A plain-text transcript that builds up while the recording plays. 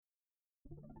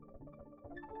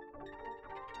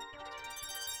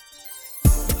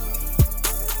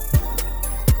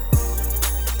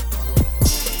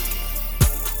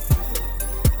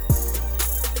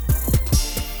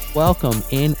Welcome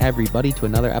in, everybody, to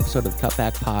another episode of the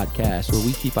Cutback podcast, where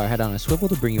we keep our head on a swivel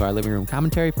to bring you our living room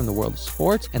commentary from the world of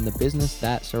sports and the business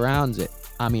that surrounds it.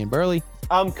 I'm Ian Burley.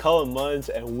 I'm Cullen,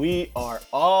 and we are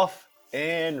off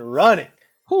and running.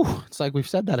 Whew, it's like we've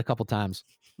said that a couple times.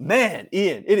 Man,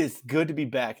 Ian, it is good to be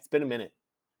back. It's been a minute.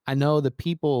 I know the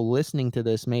people listening to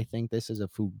this may think this is a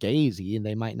fugazi and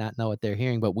they might not know what they're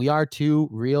hearing, but we are two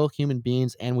real human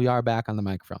beings and we are back on the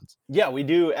microphones. Yeah, we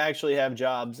do actually have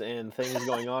jobs and things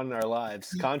going on in our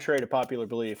lives. Contrary to popular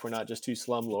belief, we're not just two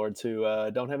slumlords who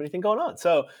don't have anything going on.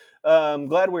 So I'm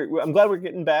glad we're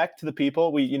getting back to the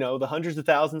people. The hundreds of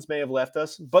thousands may have left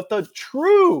us, but the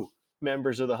true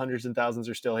members of the hundreds and thousands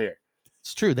are still here.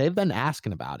 It's true. They've been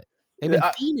asking about it. They've been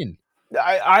fiending.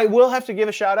 I will have to give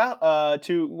a shout out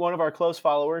to one of our close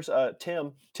followers,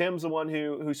 Tim. Tim's the one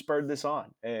who spurred this on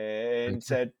and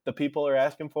said the people are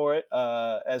asking for it.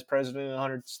 As president of the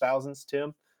hundreds thousands,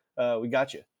 Tim, we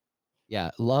got you.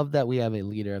 Yeah, love that we have a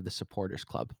leader of the supporters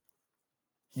club.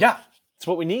 Yeah, it's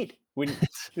what we need.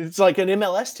 It's like an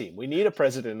MLS team. We need a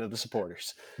president of the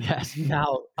supporters. Yes.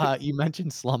 Now, you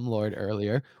mentioned slumlord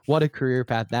earlier. What a career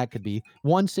path that could be.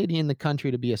 One city in the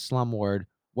country to be a slumlord.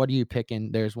 What are you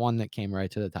picking? There's one that came right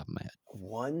to the top of my head.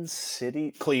 One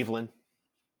city? Cleveland.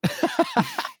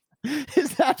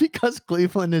 Is that because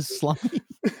Cleveland is slummy?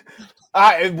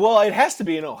 Well, it has to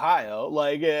be in Ohio.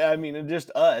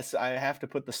 Just us. I have to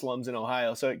put the slums in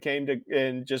Ohio. So it came to,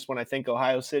 and just when I think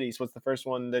Ohio cities, what's the first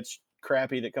one that's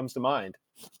crappy that comes to mind?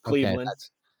 Cleveland. Okay,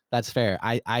 that's fair.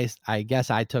 I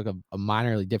guess I took a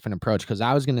minorly different approach because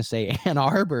I was going to say Ann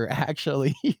Arbor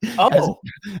actually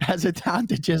as a town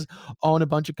to just own a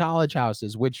bunch of college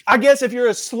houses. Which I guess if you're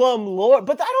a slum lord,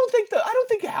 but I don't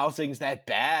think housing's that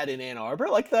bad in Ann Arbor.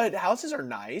 Like the houses are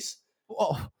nice.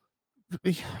 Well,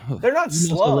 they're not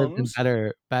slums.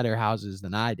 Better houses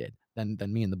than I did, than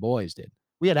me and the boys did.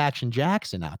 We had Action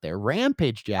Jackson out there,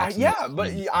 Rampage Jackson.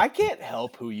 But I can't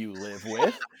help who you live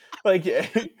with. Like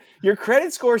your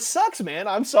credit score sucks, man.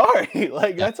 I'm sorry.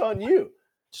 That's on you.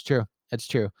 It's true. It's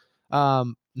true.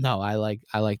 No, I like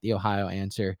the Ohio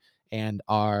answer and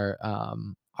our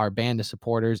band of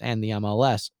supporters and the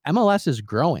MLS. MLS is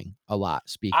growing a lot.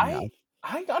 Speaking of.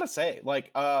 I gotta say,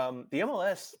 the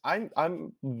MLS,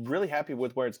 I'm really happy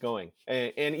with where it's going,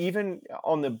 and even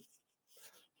on the,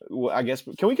 I guess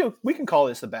we can call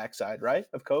this the backside, right,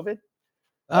 of COVID.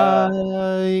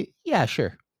 Yeah,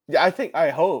 sure. I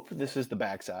hope this is the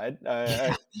backside.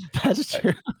 That's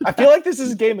true. I feel like this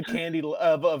is a game of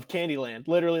Candyland,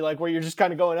 literally, like where you're just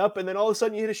kind of going up, and then all of a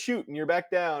sudden you hit a chute and you're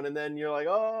back down, and then you're like,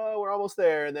 oh, we're almost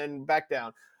there, and then back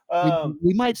down.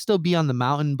 We might still be on the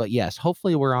mountain, but yes,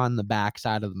 hopefully we're on the back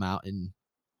side of the mountain,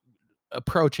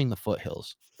 approaching the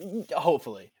foothills.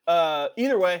 Hopefully.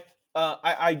 Either way,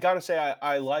 I gotta say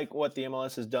I like what the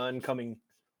MLS has done coming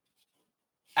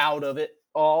out of it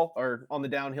all, or on the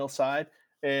downhill side,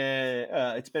 and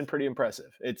it's been pretty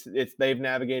impressive. They've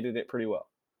navigated it pretty well.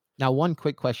 Now, one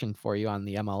quick question for you on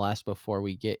the MLS before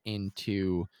we get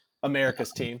into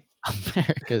America's team.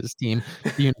 America's team,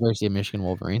 the University of Michigan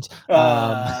Wolverines.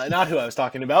 Not who I was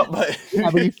talking about, but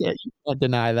you can't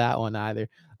deny that one either.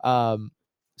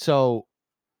 So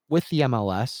with the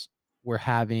MLS, we're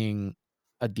having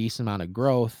a decent amount of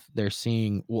growth. They're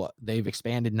seeing what they've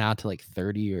expanded now to like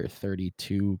 30 or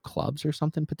 32 clubs or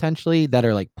something potentially that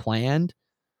are like planned.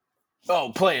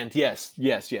 Oh, planned. Yes.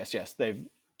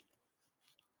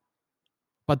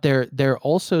 But there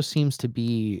also seems to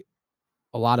be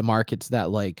a lot of markets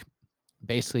that like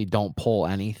basically don't pull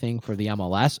anything for the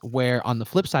MLS, where on the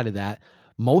flip side of that,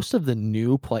 most of the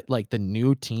new the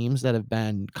new teams that have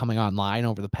been coming online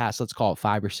over the past, let's call it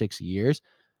 5 or 6 years,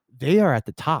 they are at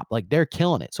the top. Like they're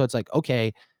killing it. So it's like,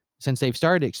 okay, since they've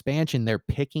started expansion, they're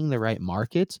picking the right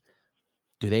markets.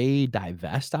 Do they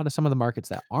divest out of some of the markets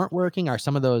that aren't working? Are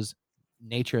some of those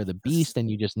nature of the beast and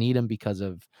you just need them because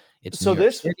of it's so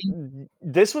this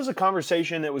was a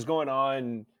conversation that was going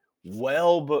on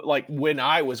but like when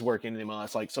I was working in the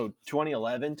MLS, like so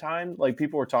 2011 time, like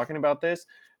people were talking about this,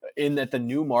 in that the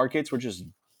new markets were just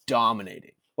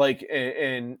dominating. Like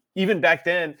and even back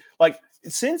then, like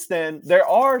since then, there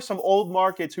are some old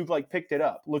markets who've like picked it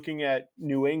up. Looking at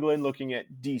New England, looking at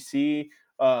DC,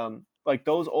 like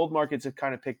those old markets have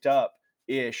kind of picked up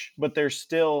ish, but there's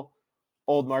still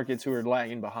old markets who are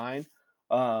lagging behind.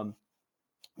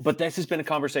 But this has been a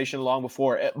conversation long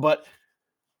before. But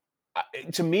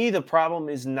to me, the problem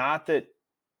is not that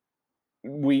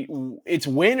it's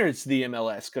when is the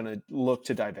MLS going to look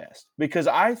to divest, because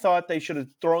I thought they should have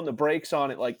thrown the brakes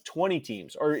on it like 20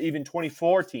 teams or even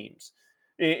 24 teams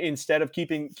instead of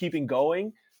keeping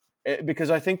going, because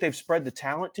I think they've spread the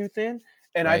talent too thin.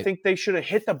 And I Right. think they should have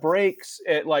hit the brakes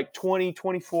at like 20,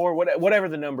 24, whatever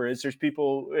the number is. There's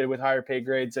people with higher pay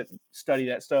grades that study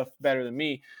that stuff better than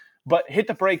me, but hit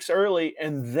the brakes early.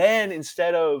 And then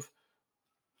instead of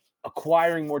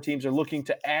acquiring more teams or looking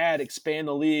to expand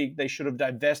the league, they should have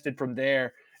divested from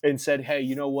there and said, hey,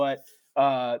 you know what?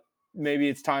 Uh, Maybe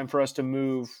it's time for us to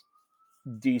move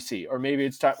DC, or maybe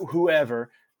it's time,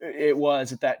 whoever it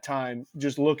was at that time.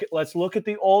 Let's look at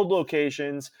the old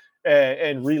locations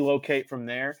and relocate from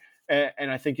there. And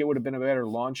I think it would have been a better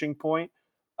launching point.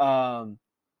 Um,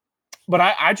 but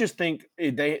I just think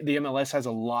the MLS has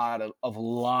a lot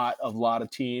of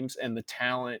teams, and the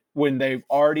talent when they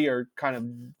already are kind of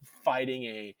fighting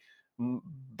a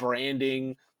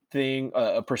branding thing,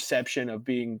 a perception of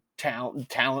being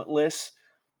talentless,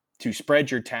 to spread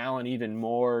your talent even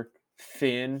more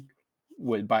thin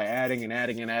by adding and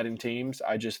adding and adding teams.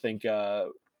 I just think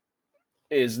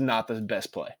is not the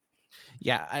best play.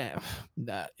 Yeah,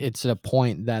 it's a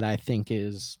point that I think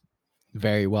is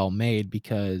very well made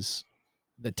because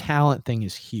the talent thing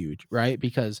is huge, right?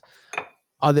 Because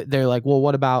they're like, well,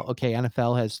 what about okay,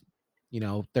 NFL has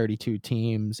 32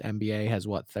 teams, NBA has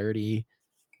what 30,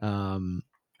 um,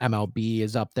 MLB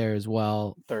is up there as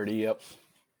well. 30, yep.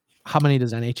 How many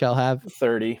does NHL have?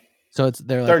 30. So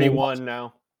they're like, well, 31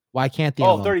 now. why can't the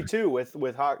Oh, MLS? 32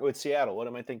 with Seattle. What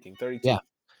am I thinking? Yeah,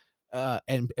 32.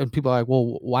 and people are like,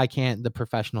 well, why can't the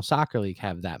professional soccer league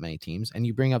have that many teams? And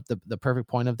you bring up the perfect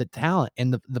point of the talent,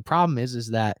 and the problem is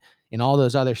that in all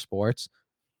those other sports,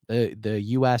 the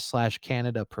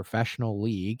US/Canada professional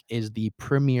league is the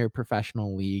premier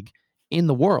professional league in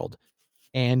the world.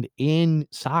 And in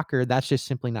soccer, that's just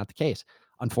simply not the case.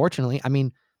 Unfortunately, I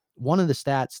mean, one of the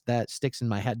stats that sticks in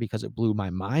my head because it blew my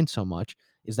mind so much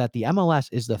is that the MLS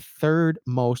is the third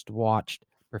most watched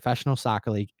professional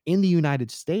soccer league in the United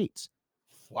States.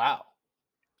 Wow.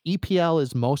 EPL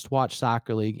is most watched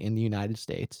soccer league in the United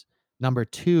States. Number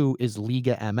 2 is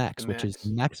Liga MX, which is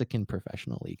MX. Mexican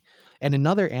professional league. And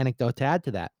another anecdote to add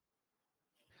to that,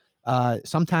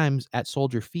 sometimes at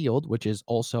Soldier Field, which is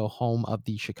also home of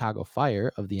the Chicago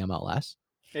Fire of the MLS,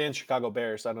 And Chicago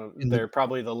Bears. I don't. and the They're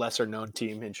probably the lesser known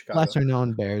team in Chicago. lesser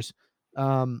known Bears,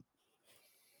 um,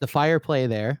 the Fire play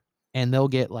there, and they'll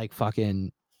get like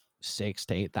fucking 6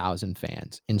 to 8,000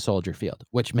 fans in Soldier Field,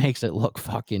 which makes it look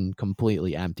fucking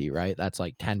completely empty, right? That's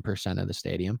like 10% of the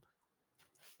stadium.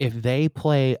 If they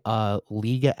play a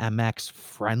Liga MX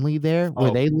friendly there, where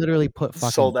Oh, they literally put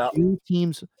fucking sold out. 2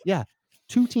 teams, yeah,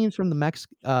 2 teams from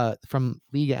from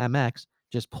Liga MX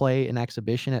just play an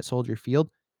exhibition at Soldier Field,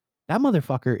 that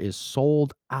motherfucker is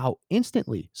sold out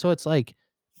instantly. So it's like,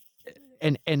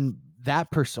 and that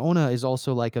persona is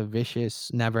also like a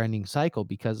vicious never-ending cycle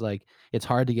because like it's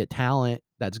hard to get talent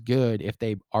that's good if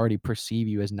they already perceive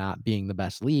you as not being the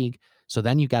best league. So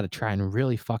then you got to try and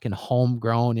really fucking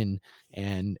homegrown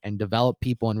and develop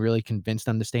people and really convince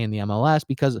them to stay in the MLS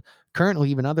because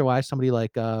currently even otherwise somebody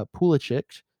like Pulisic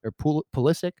or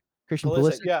Pulisic, Christian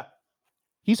Pulisic, Pulisic, yeah.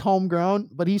 he's homegrown,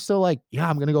 but he's still like, yeah,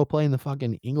 I'm gonna go play in the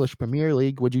fucking English Premier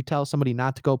League. Would you tell somebody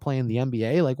not to go play in the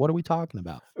NBA? Like, what are we talking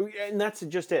about? And that's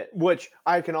just it. Which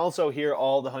I can also hear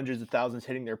all the hundreds of thousands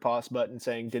hitting their pause button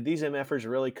saying, "Did these MFers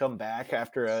really come back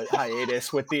after a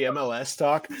hiatus with the MLS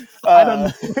talk?" I don't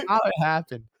Uh, know how it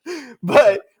happened.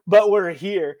 But but we're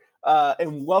here,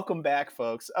 and welcome back,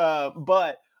 folks.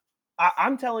 But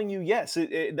I'm telling you, yes,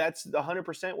 that's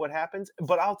 100% what happens.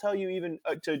 But I'll tell you, even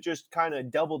to just kind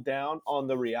of double down on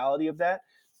the reality of that,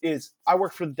 is I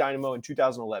worked for the Dynamo in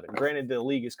 2011. Granted, the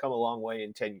league has come a long way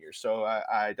in 10 years, so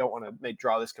I don't want to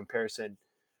draw this comparison.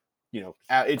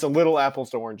 It's a little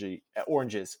apples to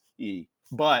oranges,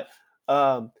 but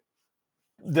um,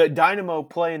 the Dynamo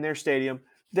play in their stadium.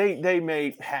 They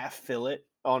may half fill it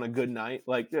on a good night.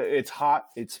 Like it's hot,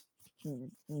 it's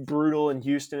brutal in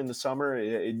Houston in the summer.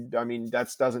 I mean,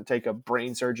 that doesn't take a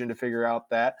brain surgeon to figure out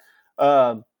that.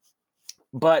 Um,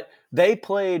 but they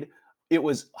played. It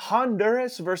was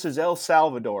Honduras versus El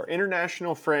Salvador,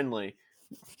 international friendly.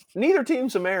 Neither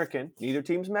team's American, neither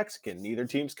team's Mexican, neither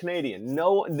team's Canadian.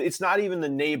 No, it's not even the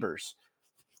neighbors.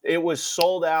 It was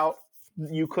sold out.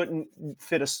 You couldn't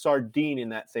fit a sardine in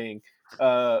that thing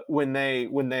when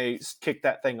they kicked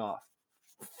that thing off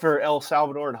for El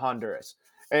Salvador and Honduras.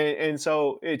 And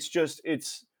so it's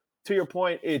to your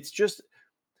point. It's just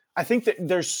I think that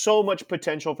there's so much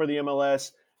potential for the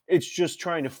MLS. It's just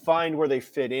trying to find where they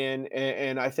fit in,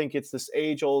 and I think it's this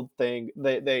age old thing.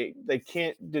 They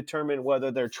can't determine whether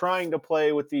they're trying to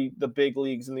play with the big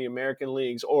leagues and the American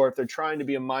leagues, or if they're trying to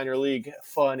be a minor league,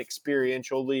 fun,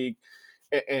 experiential league,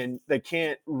 and they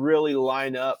can't really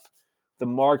line up the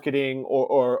marketing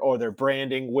or their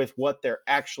branding with what they're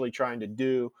actually trying to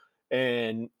do.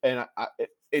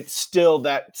 it's still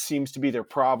that seems to be their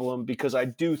problem because I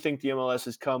do think the MLS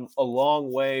has come a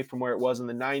long way from where it was in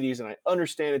the 90s, and I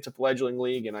understand it's a fledgling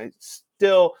league, and I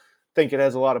still think it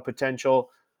has a lot of potential.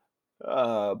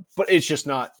 But it's just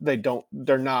not.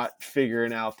 They're not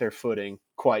figuring out their footing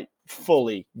quite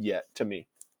fully yet. To me,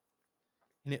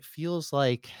 And it feels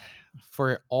like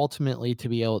for it ultimately to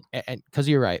be able, and because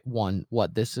you're right, one,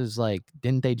 what this is like,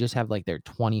 didn't they just have like their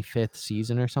 25th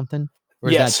season or something? Or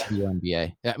is that yes. the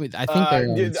NBA? I mean, I think they're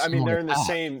on a I mean, similar they're in the path.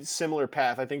 same similar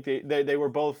path. I think they were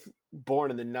both born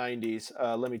in the 90s.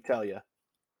 Let me tell you.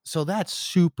 So that's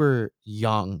super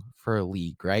young for a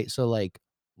league, right? So, like,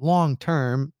 long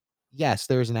term, yes,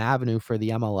 there's an avenue for the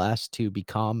MLS to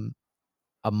become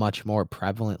a much more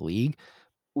prevalent league,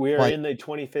 We are but in the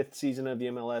 25th season of the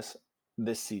MLS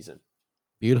this season.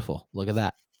 beautiful, look at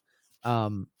that.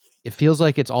 Um, it feels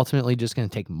like it's ultimately just gonna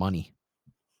take money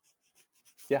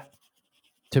Yeah,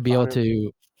 to be able 100.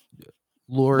 to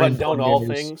lure in But don't all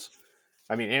players. things?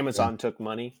 I mean, Yeah. Amazon took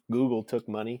money, Google took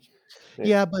money. Eh,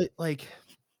 Yeah, but, like,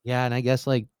 yeah, and I guess,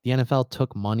 like, the NFL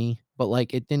took money, but,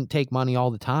 like, it didn't take money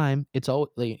all the time. It's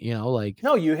all like, like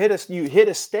No, you hit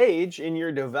a stage in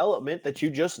your development that you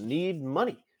just need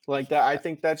money. Like that, I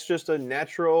think that's just a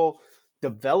natural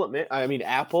development. I mean,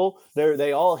 Apple,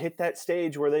 they all hit that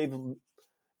stage where they've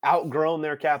outgrown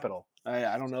their capital.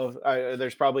 I don't know if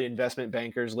there's probably investment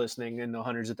bankers listening in the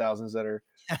hundreds of thousands that are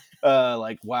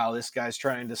like, wow, this guy's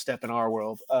trying to step in our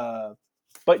world.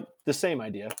 But the same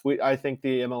idea. I think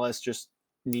the MLS just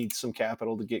needs some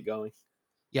capital to get going.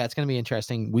 Yeah, it's gonna be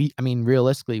interesting. I mean,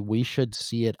 realistically, we should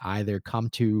see it either come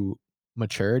to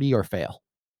maturity or fail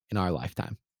in our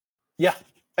lifetime, Yeah,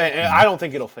 and you I know? don't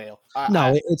think it'll fail.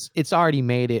 No, it's already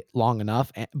made it long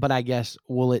enough, but I guess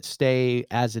will it stay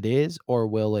as it is or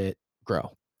will it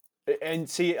grow? And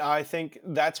see, I think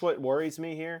that's what worries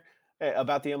me here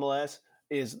about the MLS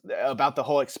is about the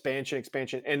whole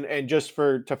expansion, and just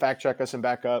for to fact check us and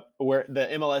back up, where the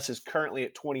MLS is currently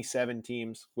at 27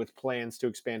 teams with plans to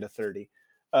expand to 30.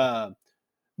 Uh,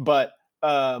 but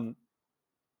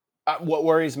what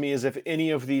worries me is if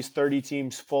any of these 30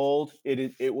 teams fold,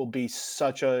 it will be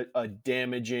such a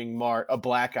damaging mark, a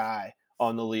black eye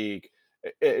on the league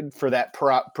for that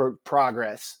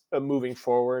progress moving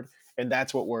forward. And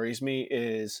that's what worries me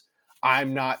is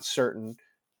I'm not certain,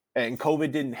 and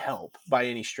COVID didn't help by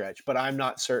any stretch, but I'm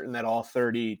not certain that all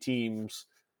 30 teams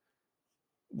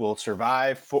will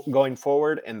survive going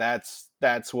forward, and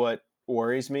that's what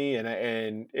worries me.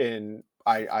 And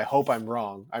I hope I'm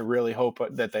wrong. I really hope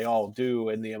that they all do,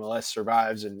 and the MLS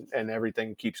survives, and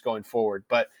everything keeps going forward.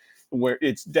 But where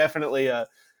it's definitely a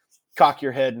cock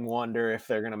your head and wonder if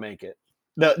they're going to make it.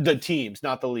 The teams,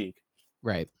 not the league.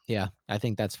 Right. Yeah, I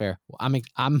think that's fair. Well,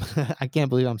 I'm I can't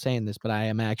believe I'm saying this, but I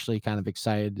am actually kind of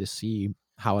excited to see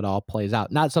how it all plays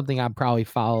out. Not something I probably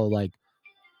follow like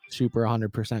super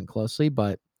 100% closely,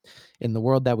 but in the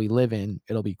world that we live in,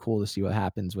 it'll be cool to see what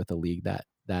happens with a league that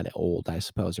old, I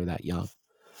suppose, or that young.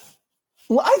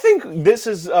 Well, I think this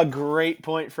is a great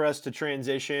point for us to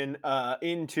transition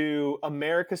into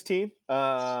America's team,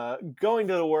 going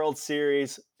to the World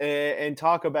Series, and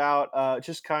talk about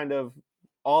just kind of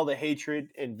all the hatred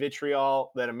and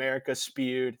vitriol that America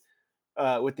spewed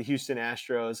with the Houston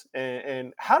Astros,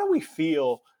 and how do we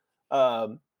feel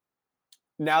um,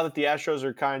 now that the Astros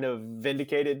are kind of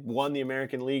vindicated, won the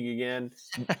American League again?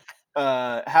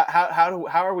 How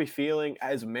are we feeling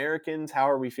as Americans? How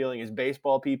are we feeling as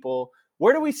baseball people?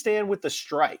 Where do we stand with the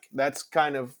strike? That's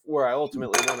kind of where I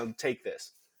ultimately want to take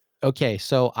this. Okay,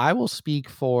 so I will speak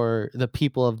for the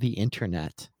people of the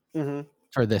internet Hmm.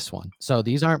 for this one. So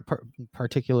these aren't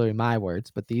particularly my words,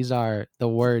 but these are the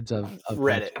words of my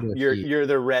Reddit. Twitter You're feed. you're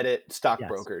the Reddit Yes.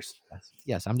 stockbrokers. Yes.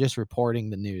 Yes, I'm just reporting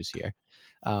the news here.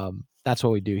 That's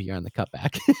what we do here on the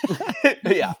cutback.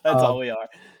 Yeah, that's all Um, we are.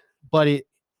 but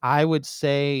I would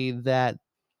say that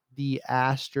the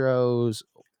Astros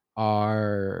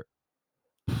are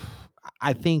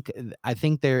I think I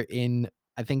think they're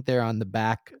on the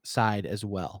back side as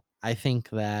well. I think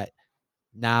that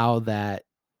now that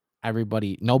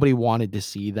nobody wanted to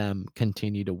see them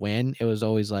continue to win. It was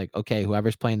always like, okay,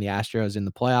 whoever's playing the Astros in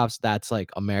the playoffs, that's like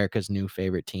America's new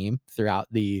favorite team throughout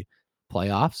the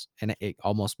playoffs. And it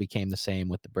almost became the same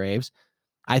with the Braves.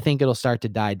 I think it'll start to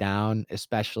die down,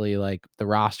 especially like the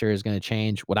roster is going to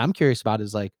change. What I'm curious about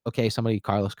is like, okay, somebody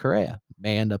Carlos Correa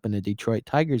may end up in a Detroit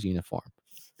Tigers uniform.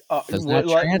 Does that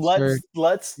transfer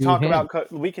Let's to talk him? about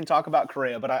we can talk about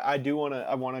Correa, but I do want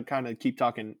to kind of keep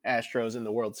talking Astros in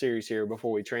the World Series here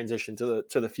before we transition to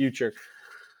the future.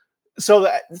 So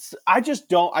that I just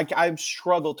don't. I've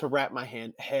struggled to wrap my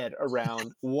head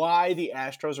around why the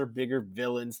Astros are bigger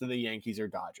villains than the Yankees or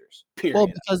Dodgers. Well,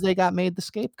 Period. because they got made the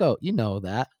scapegoat, you know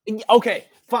that. Okay,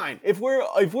 fine. If we're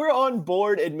on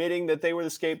board admitting that they were the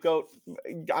scapegoat,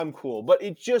 I'm cool. But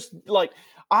it just like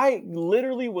I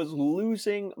literally was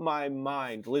losing my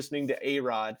mind listening to A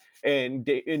Rod and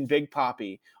Big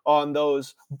Poppy on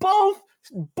those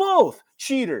both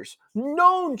cheaters,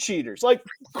 known cheaters, like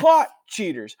caught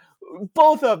cheaters,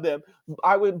 both of them.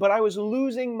 I was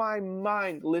losing my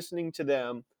mind listening to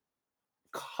them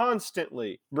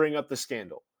constantly bring up the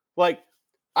scandal. Like,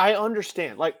 I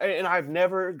understand. Like, and I've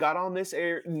never got on this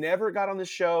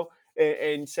show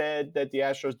and said that the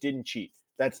Astros didn't cheat.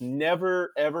 That's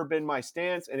never ever been my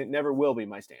stance, and it never will be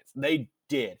my stance. They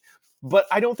did, but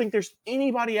I don't think there's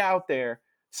anybody out there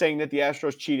saying that the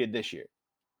Astros cheated this year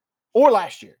or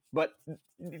last year. But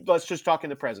let's just talk in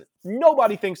the present.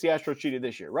 Nobody thinks the Astros cheated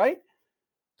this year, right?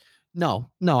 No,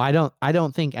 no, I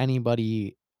don't think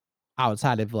anybody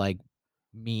outside of, like,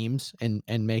 memes and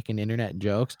making internet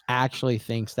jokes actually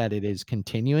thinks that it is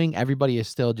continuing. Everybody is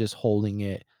still just holding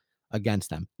it against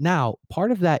them. Now,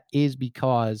 part of that is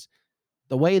because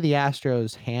the way the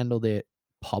Astros handled it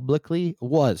publicly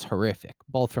was horrific,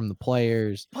 both from the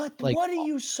players, But like, what are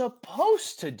you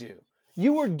supposed to do?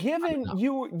 You were I don't given know.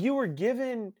 you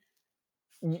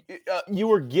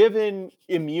were given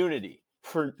immunity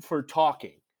for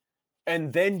talking,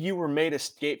 and then you were made a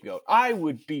scapegoat. I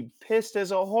would be pissed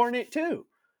as a hornet too.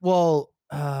 Well,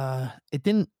 it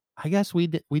didn't I guess we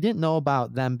didn't know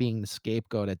about them being the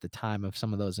scapegoat at the time of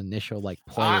some of those initial, like,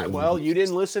 player I Well, interviews you and didn't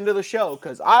stuff. listen to the show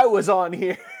because I was on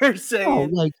here No,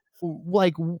 saying,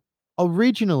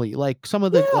 originally, like, some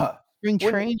of the, like, yeah, spring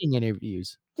when training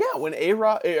interviews. when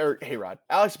A-Rod,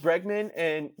 Alex Bregman,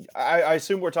 and I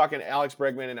assume we're talking Alex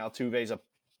Bregman and Altuve's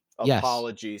Yes.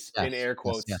 apologies in Yes. air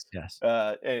Yes, yes, quotes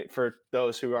yes. for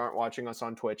those who aren't watching us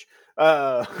on Twitch.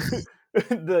 Uh,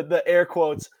 the air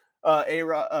quotes A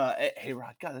Rod,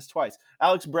 God, that's twice.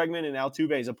 Alex Bregman and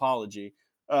Altuve's apology.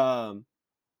 Um,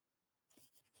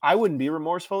 I wouldn't be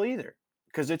remorseful either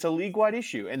because it's a league wide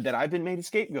issue and that I've been made a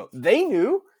scapegoat. They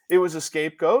knew it was a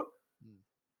scapegoat Mm.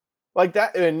 like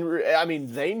that, and I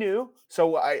mean they knew.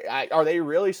 So I are they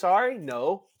really sorry?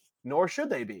 No, nor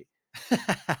should they be.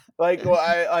 Like, well,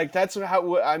 I like that's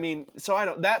how I mean. So I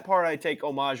don't that part I take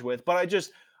homage with, but I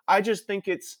just think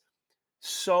it's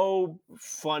so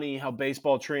funny how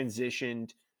baseball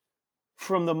transitioned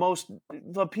from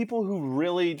the people who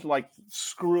really like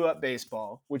screw up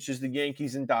baseball, which is the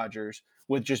Yankees and Dodgers,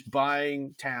 with just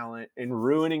buying talent and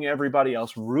ruining everybody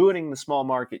else, ruining the small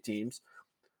market teams,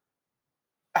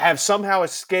 have somehow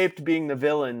escaped being the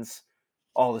villains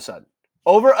all of a sudden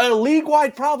over a league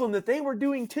wide problem that they were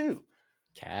doing too.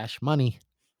 Cash money.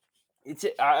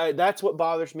 That's what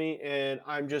bothers me, and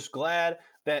I'm just glad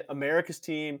that America's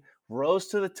team rose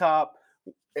to the top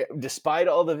despite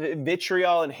all the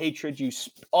vitriol and hatred you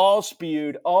all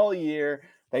spewed all year.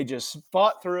 They just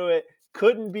fought through it,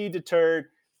 couldn't be deterred,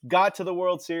 got to the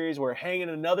World Series. We're hanging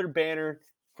another banner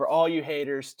for all you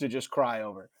haters to just cry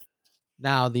over.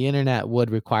 Now, the internet would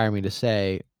require me to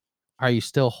say, are you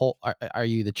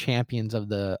the champions of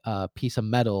the, piece of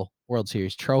metal World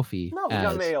Series trophy, No, we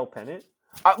got an as AL pennant.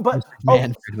 But Mr.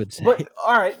 Manfred would say?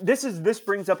 all right. This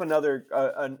brings up another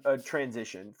a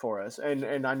transition for us,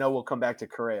 and I know we'll come back to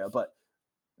Correa, but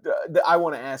I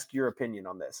want to ask your opinion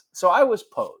on this. So I was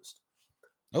posed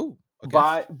Oh, okay.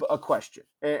 by a question,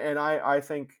 and I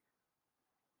think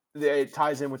that it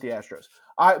ties in with the Astros.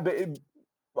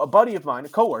 A buddy of mine, a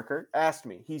coworker, asked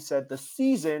me. He said the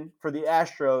season for the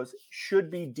Astros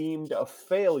should be deemed a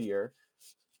failure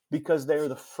because they're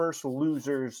the first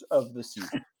losers of the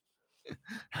season.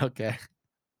 Okay.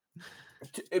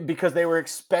 Because they were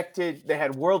expected, they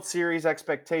had World Series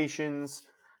expectations,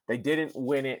 they didn't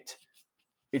win it.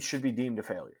 It should be deemed a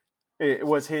failure. It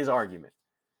was his argument.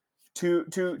 To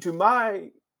my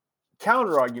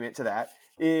counter argument to that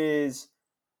is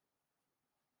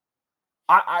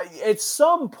I at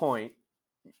some point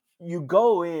you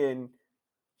go in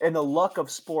and the luck of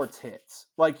sports hits.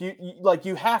 Like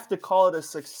you have to call it a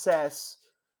success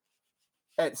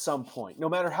at some point, no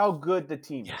matter how good the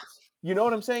team Yeah. is. You know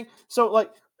what I'm saying? So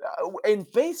like in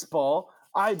baseball,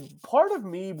 I part of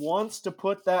me wants to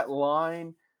put that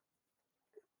line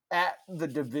at the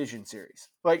division series.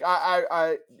 Like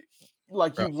I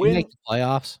like Bro, you if you make win. the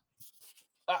playoffs,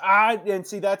 And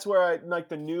see that's where I like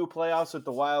the new playoffs with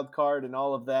the wild card and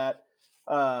all of that.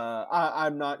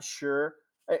 I'm not sure.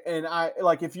 And I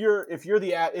like if the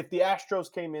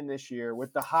Astros came in this year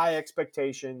with the high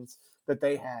expectations that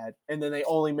they had, and then they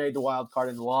only made the wild card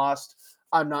and lost,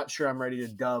 I'm not sure I'm ready to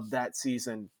dub that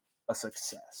season a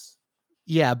success.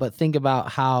 Yeah, but think about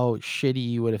how shitty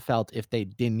you would have felt if they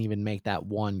didn't even make that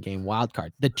 1 game wild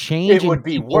card. The change It in would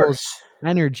be people's worse.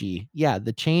 energy, yeah,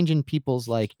 the change in people's,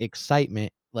 like,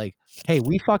 excitement, like, "Hey,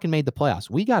 we fucking made the playoffs.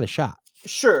 We got a shot."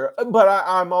 Sure, but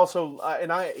I'm also,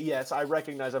 and I yes, I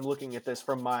recognize I'm looking at this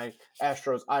from my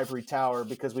Astros ivory tower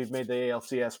because we've made the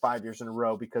ALCS 5 years in a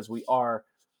row because we are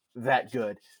that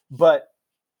good. But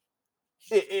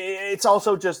it's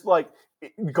also just like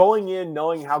going in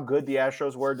knowing how good the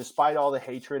Astros were, despite all the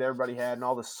hatred everybody had and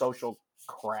all the social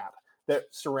crap that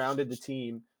surrounded the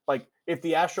team. Like if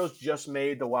the Astros just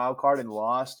made the wild card and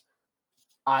lost,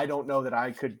 I don't know that I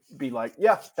could be like,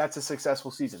 yeah, that's a successful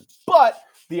season. But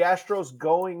the Astros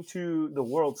going to the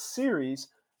World Series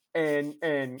and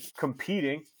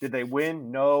competing, did they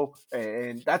win? No,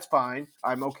 and that's fine.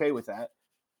 I'm okay with that.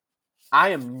 I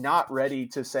am not ready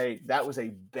to say that was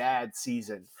a bad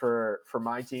season for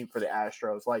my team, for the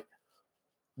Astros. Like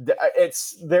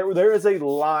it's there is a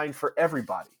line for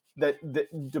everybody that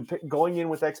going in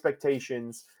with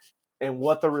expectations and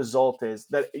what the result is,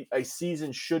 that a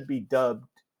season should be dubbed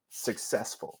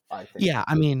successful, I think. Yeah,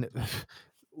 I mean,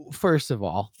 first of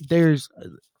all, there's,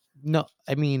 no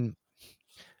I mean,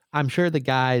 I'm sure the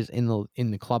guys in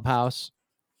the clubhouse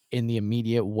in the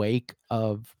immediate wake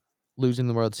of losing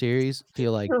the World Series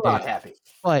feel like They're they, not happy.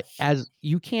 but as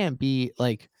you can't be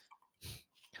like,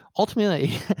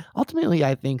 ultimately ultimately,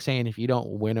 I think saying if you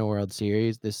don't win a World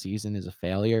Series this season is a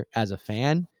failure as a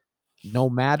fan, no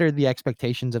matter the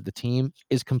expectations of the team,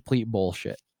 is complete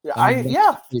bullshit. Yeah, I mean, that's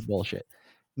yeah. complete bullshit.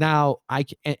 Now,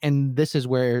 and this is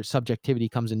where subjectivity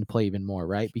comes into play even more,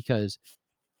 right? Because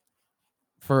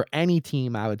for any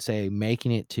team, I would say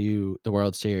making it to the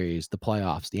World Series, the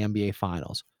playoffs, the NBA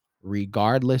Finals,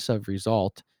 regardless of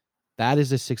result, that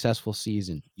is a successful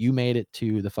season. You made it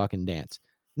to the fucking dance.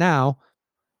 Now,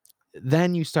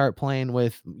 then you start playing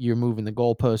with, you're moving the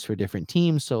goalposts for different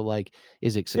teams. So, like,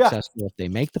 is it Yeah, successful if they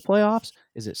make the playoffs?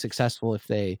 Is it successful if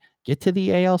they get to the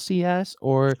ALCS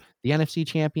or the NFC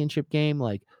Championship game?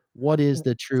 Like, what is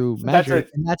the true that's measure? a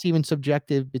And that's even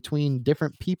subjective between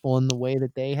different people in the way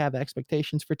that they have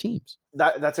expectations for teams.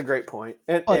 that's a great point.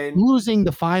 And But losing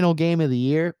the final game of the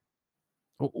year,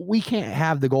 we can't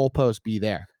have the goalpost be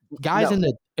there. Guys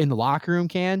no, in the locker room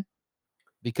can,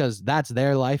 because that's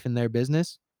their life and their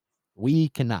business. We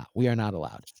cannot. We are not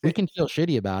allowed. We can feel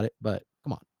shitty about it, but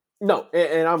come on. no,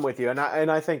 and I'm with you, and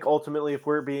I think ultimately, if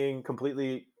we're being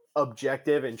completely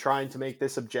objective and trying to make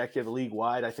this objective league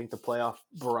wide, I think the playoff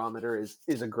barometer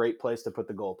is a great place to put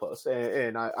the goalposts,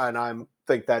 and I'm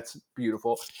think that's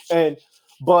beautiful. And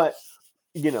but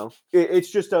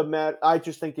it's just a matter. I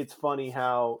just think it's funny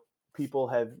how people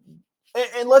have,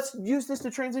 and let's use this to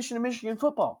transition to Michigan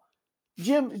football.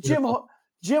 Jim Jim Beautiful. Har-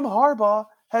 Jim Harbaugh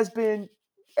has been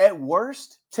at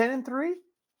worst 10-3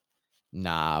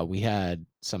 Nah, we had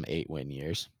some 8-win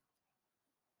years.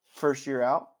 first year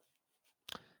out.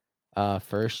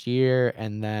 First year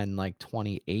and then, like,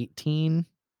 2018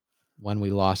 when we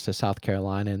lost to South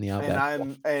Carolina in the And Outback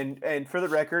Bowl. and for the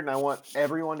record, and I want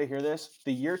everyone to hear this,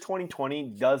 the year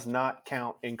 2020 does not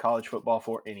count in college football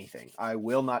for anything. I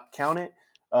will not count it.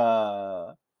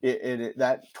 That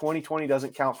 2020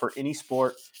 doesn't count for any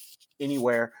sport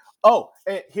anywhere. Oh,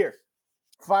 here,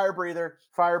 fire breather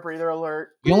alert.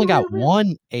 We only got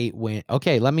 1 8-win.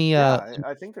 Okay, let me, Yeah,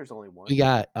 I think there's only one. we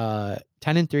got, 10-3,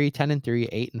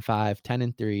 10-3, 8-5,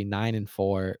 10-3,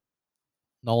 9-4,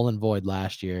 null and void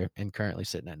last year, and currently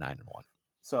sitting at 9-1.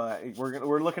 So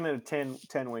we're looking at a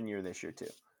 10 win year this year too.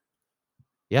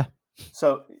 Yeah.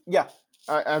 So yeah,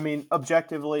 I mean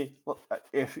objectively,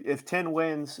 if 10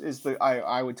 wins is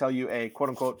I would tell you a quote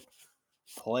unquote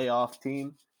playoff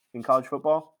team in college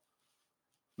football,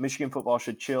 Michigan football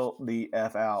should chill the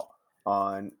f out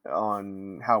on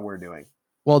how we're doing.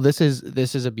 Well, this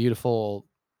is a beautiful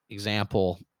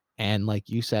example, and like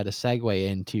you said, a segue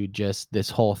into just this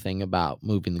whole thing about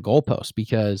moving the goalpost,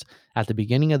 because at the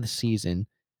beginning of the season,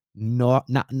 not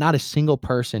a single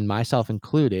person, myself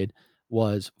included,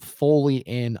 was fully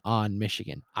in on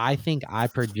Michigan. I think I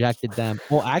projected them,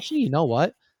 well, actually, you know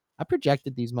what? I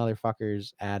projected these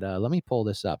motherfuckers at, let me pull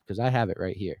this up because I have it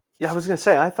right here. Yeah, I was gonna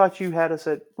say I thought you had us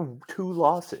at 2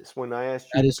 losses when I asked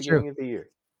you That at the is true. beginning of the year.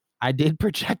 I did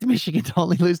project Michigan to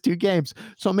only lose 2 games,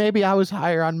 so maybe I was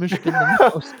higher on Michigan than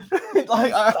most.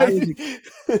 like But I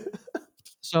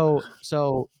was,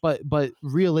 I, but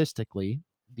realistically,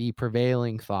 the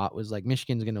prevailing thought was like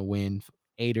Michigan's gonna win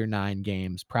 8 or 9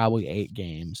 games, probably 8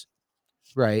 games,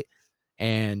 right?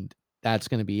 And that's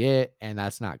gonna be it, and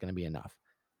that's not gonna be enough.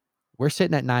 We're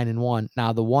sitting at 9-1.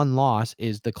 Now the one loss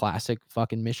is the classic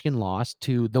fucking Michigan loss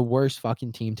to the worst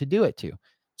fucking team to do it to.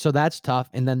 So that's tough,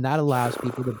 and then that allows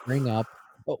people to bring up,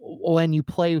 well, and you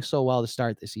play so well to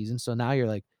start the season, so now you're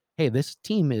like, "Hey, this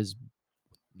team is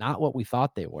not what we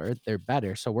thought they were. They're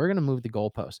better, so we're gonna move the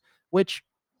goalpost," which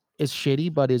is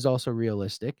shitty, but is also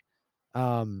realistic.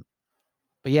 Um,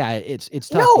 but yeah, it's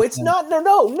tough No, it's because not. No,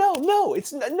 no, no, no.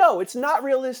 No, it's not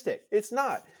realistic. It's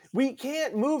not. We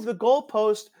can't move the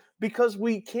goalpost because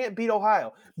we can't beat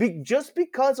Ohio. Just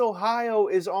because Ohio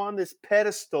is on this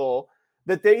pedestal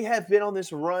that they have been on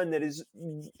this run that is,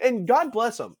 and God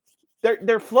bless them,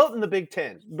 they're floating the Big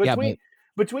Ten yeah, but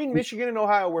between we Michigan and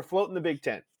Ohio. We're floating the Big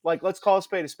Ten. Like, let's call a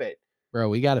spade a spade. bro,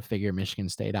 we gotta figure Michigan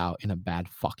State out in a bad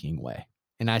fucking way,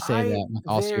 and I say I that with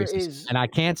all there seriousness, is and I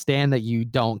can't stand that you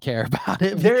don't care about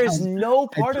it there is because no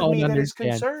I part of don't me that is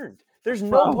understand. concerned. There's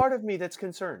no Bro, part of me that's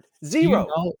concerned. do you Zero.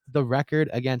 know the record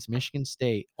against Michigan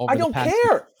State I over the don't past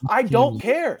care. I 15 don't years?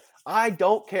 care. I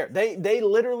don't care. They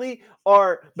literally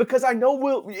are, because I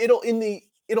know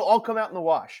it'll all come out in the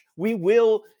wash.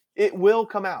 It will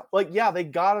come out. Like, yeah, they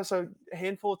got us a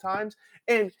handful of times,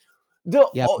 and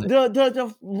Yeah, but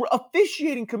the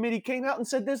officiating committee came out and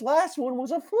said this last one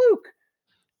was a fluke.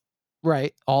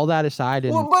 right, all that aside,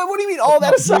 Well, and but what do you mean all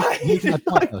that no, here's aside? my point,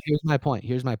 Like, though,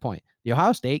 here's my point. The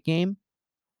Ohio State game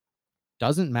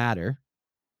doesn't matter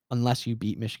unless you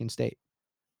beat Michigan State.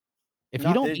 If you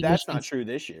not don't beat that's Michigan not true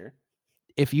this year.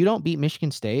 if you don't beat Michigan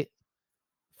State,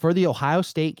 for the Ohio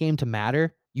State game to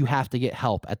matter, you have to get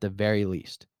help at the very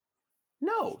least.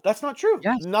 No, that's not true.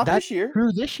 Yes, Not that's this year.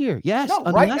 true this year. Yes, No,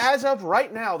 right unless as of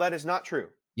right now, that is not true.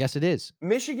 yes, it is.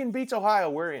 Michigan beats Ohio,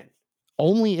 we're in.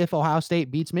 Only if Ohio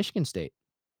State beats Michigan State.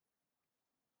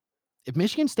 If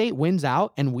Michigan State wins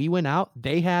out and we win out,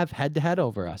 they have head to head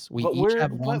over us. We each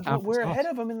have one But conference we're ahead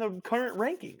loss. of them in the current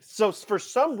rankings. So for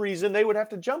some reason they would have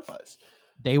to jump us.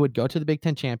 They would go to the Big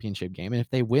Ten championship game, and if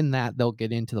they win that, they'll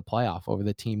get into the playoff over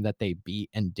the team that they beat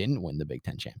and didn't win the Big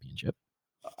Ten championship.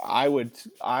 I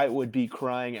would be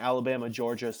crying Alabama,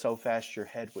 Georgia so fast your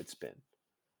head would spin.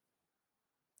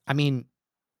 I mean,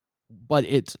 but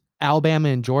it's Alabama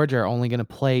and Georgia are only gonna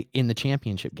play in the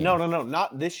championship No, game. no, no,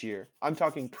 not this year. I'm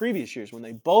talking previous years when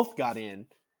they both got in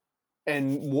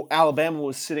and Alabama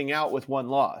was sitting out with one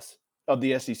loss of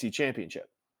the SEC championship.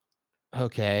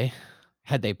 Okay.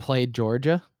 Had they played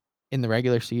Georgia in the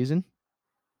regular season?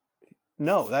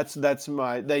 No, that's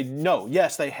my they no,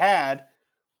 yes, they had.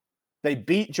 They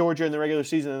beat Georgia in the regular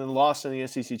season and then lost in the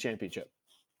SEC championship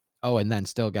Oh, and then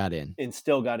still got in. and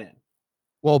still got in.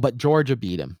 Well, but Georgia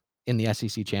beat them in the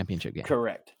SEC championship game.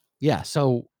 Correct. Yeah,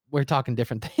 so we're talking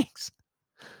different things.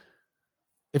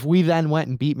 If we then went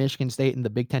and beat Michigan State in the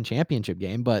Big Ten championship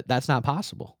game, but that's not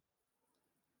possible.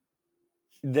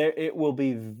 There it will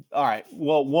be all right.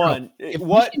 Well, Bro, one, if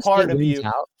what Michigan State part of wins you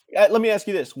out, let me ask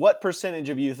you this. What percentage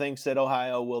of you thinks that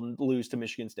Ohio will lose to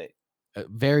Michigan State?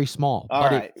 very small, All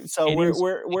but it right. So it is it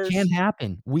we're can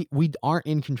happen. We aren't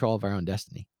in control of our own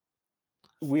destiny.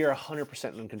 we are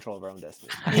 100% in control of our own destiny.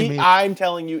 I mean, I'm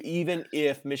telling you, even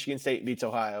if Michigan State beats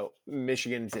Ohio,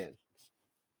 Michigan's in.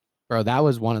 bro, that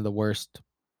was one of the worst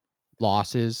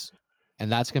losses,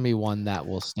 and that's gonna be one that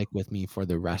will stick with me for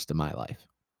the rest of my life.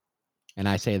 And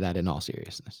I say that in all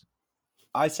seriousness.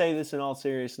 I say this in all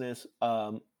seriousness.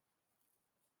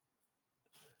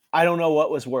 I don't know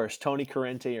what was worse, Tony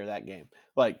Corrente or that game.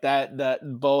 Like that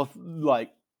both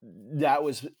like that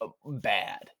was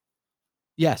bad.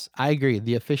 Yes, I agree.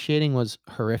 The officiating was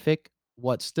horrific.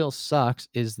 What still sucks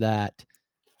is that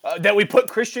That we put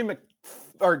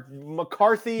or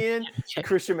McCarthy in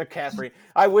Christian McCaffrey.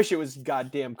 I wish it was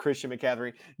goddamn Christian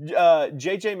McCaffrey.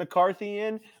 JJ McCarthy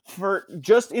in for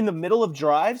just in the middle of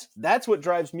drives. That's what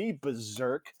drives me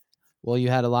berserk. well, you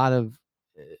had a lot of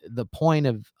the point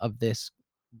of this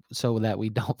so that we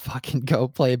don't fucking go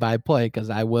play by play because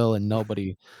I will and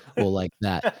nobody will like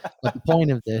that. But the point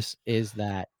of this is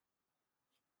that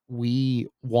we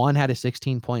one had a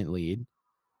 16-point lead,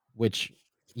 which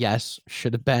yes,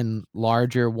 should have been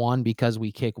larger. One, because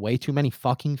we kick way too many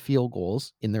fucking field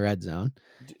goals in the red zone.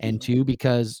 And two,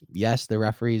 because yes, the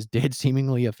referees did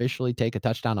seemingly officially take a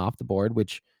touchdown off the board,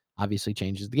 which obviously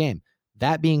changes the game.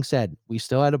 That being said, we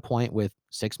still had a point with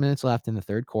 6 minutes left in the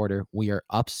third quarter. We are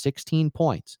up 16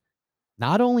 points.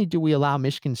 Not only do we allow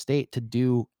Michigan State to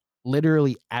do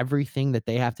literally everything that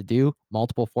they have to do,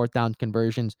 multiple fourth down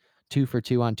conversions, 2 for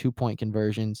 2 on 2-point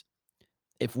conversions.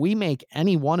 If we make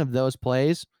any one of those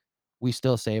plays, we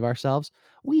still save ourselves.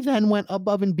 We then went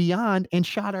above and beyond and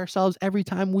shot ourselves every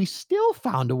time we still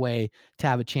found a way to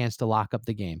have a chance to lock up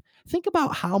the game. Think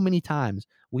about how many times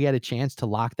we had a chance to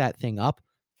lock that thing up,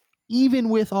 even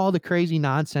with all the crazy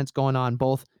nonsense going on,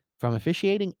 both from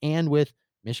officiating and with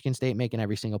Michigan State making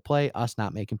every single play, us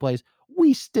not making plays.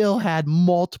 We still had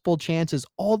multiple chances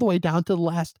all the way down to the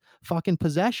last fucking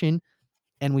possession,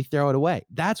 and we throw it away.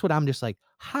 That's what I'm just like,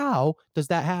 how does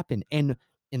that happen? And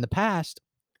in the past,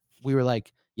 we were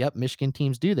like, yep, Michigan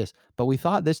teams do this, but we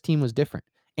thought this team was different.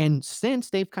 And since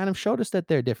they've kind of showed us that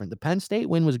they're different, the Penn State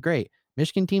win was great.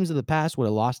 Michigan teams of the past would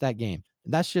have lost that game.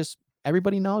 That's just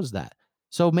everybody knows that.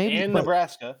 So maybe, And but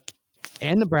Nebraska.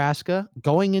 and Nebraska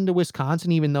going into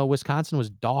Wisconsin, even though Wisconsin was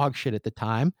dog shit at the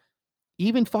time,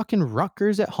 even fucking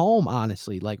Rutgers at home,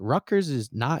 honestly. Like Rutgers is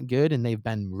not good and they've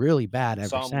been really bad ever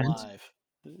Saw 'em since. live.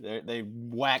 They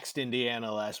waxed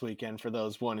Indiana last weekend for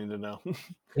those wanting to know.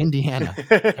 Indiana,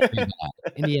 very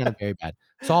bad. Indiana, very bad.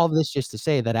 So all of this just to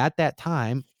say that at that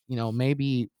time,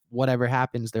 maybe whatever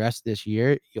happens the rest of this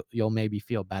year, you'll maybe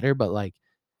feel better. But like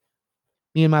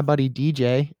me and my buddy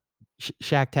DJ,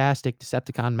 Shacktastic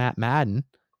Decepticon Matt Madden,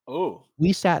 Oh,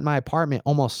 we sat in my apartment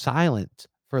almost silent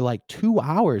for like 2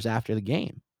 hours after the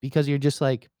game because you're just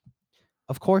like,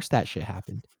 of course that shit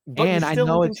happened. but you're And I still in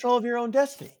know it's control of your own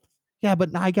destiny. yeah,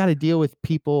 but now I gotta deal with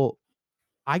people.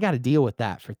 I gotta deal with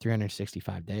that for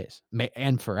 365 days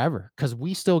and forever because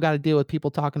we still gotta deal with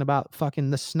people talking about fucking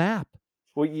the snap.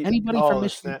 Well, Anybody from the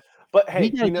Michigan, snap. But we hey,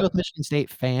 gotta deal with Michigan State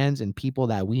fans and people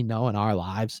that we know in our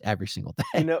lives every single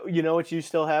day. you know what you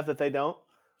still have that they don't?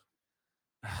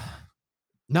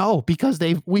 No, because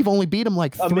we've only beat them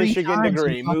like A 3 Michigan times in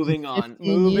degree. fucking Moving on.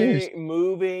 15 years.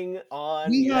 Moving on.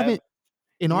 We haven't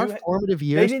in our You ha formative they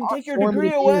years didn't our take your degree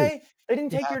formative years. away. They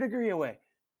didn't Yeah. take your degree away.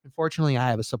 Unfortunately, I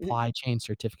have a supply chain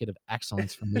certificate of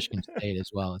excellence from Michigan State as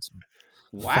well. It's fucking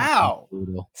Wow.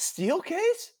 brutal. Steel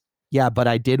case? Yeah, but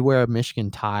I did wear a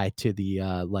Michigan tie to the,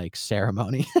 like,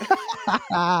 ceremony.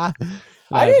 That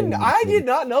didn't I include did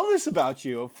not know this about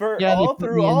you for yeah, all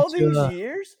through all these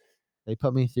years. they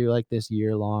put me through, like, this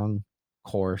year-long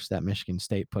course that Michigan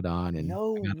State put on, and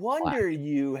No I got the plaque. wonder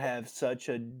you have such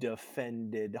a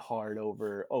defended heart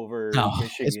over No,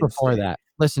 it's Michigan before State. that.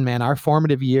 Listen, man, our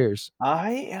formative years,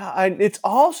 I it's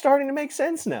all starting to make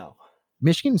sense now.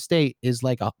 Michigan State is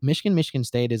like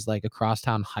a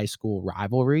crosstown high school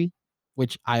rivalry,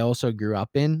 which I also grew up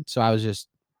in, so I was just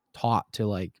taught to,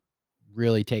 like,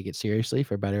 really take it seriously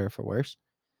for better or for worse,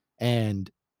 and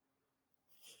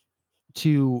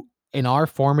to in our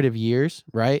formative years,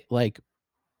 right, like,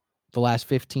 the last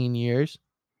 15 years,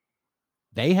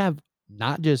 they have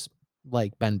not just,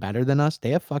 like, been better than us,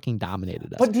 they have fucking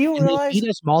dominated us, But do you and they realize beat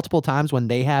us multiple times when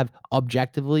they have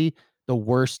objectively the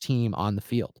worst team on the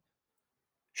field,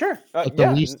 sure, like, the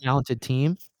yeah, least talented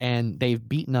team, and they've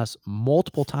beaten us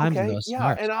multiple times in okay, those yeah,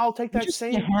 scenarios. and I'll take We that just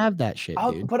can't same have that shit,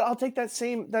 dude. I'll take that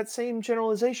same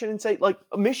generalization and say, like,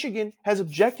 Michigan has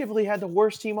objectively had the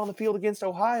worst team on the field against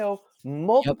Ohio Yep,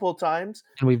 multiple times,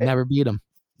 and we've eh, never beat them.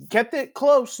 kept it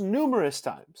close numerous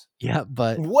times, Yeah,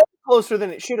 but way closer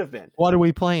than it should have been. what are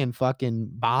we playing,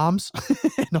 fucking bombs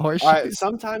and horseshoes?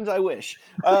 Sometimes I wish,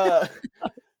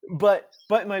 but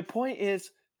my point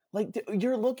is, like,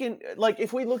 you're looking like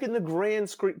if we look in the grand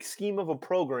scheme of a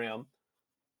program,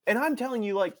 and I'm telling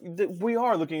you, like, we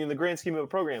are looking in the grand scheme of a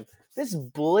program. This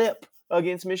blip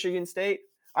against Michigan State,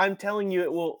 I'm telling you,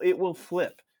 it will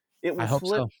flip. It I will hope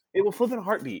flip. so. It will flip in a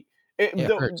heartbeat. It,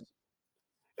 It hurts.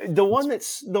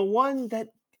 It's the one that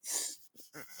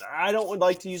I don't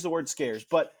like to use the word scares,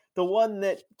 but the one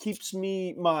that keeps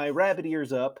my rabbit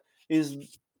ears up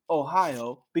is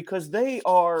Ohio because they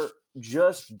are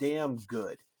just damn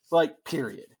good. Like,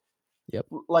 period. yep,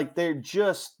 Like,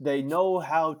 they know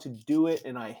how to do it,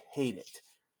 and I hate it.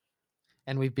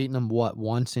 and we've beaten them, what,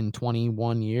 once in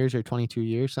 21 years or 22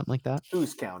 years, something like that?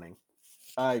 Who's counting?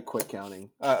 I quit counting.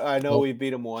 I know Well, we beat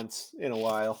them once in a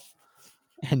while.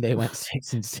 and they went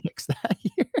 6-6 that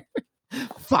year.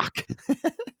 Fuck.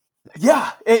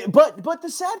 Yeah, but the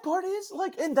sad part is,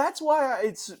 like, and that's why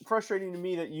it's frustrating to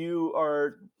me that you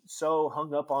are so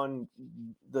hung up on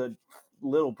the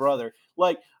little brother.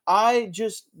 Like, I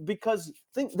just because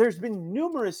think there's been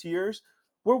numerous years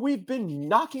where we've been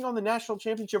knocking on the national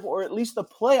championship or at least the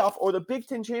playoff or the Big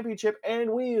Ten championship,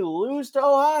 and we lose to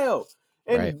Ohio,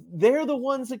 Right. and they're the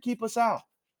ones that keep us out.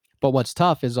 But what's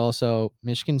tough is also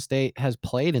Michigan State has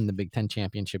played in the Big Ten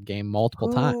championship game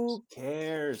multiple times. Who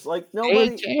cares? Like, They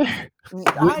nobody. care.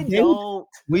 I don't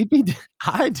We be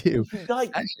I do.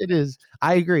 like. That shit is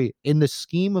I agree. In the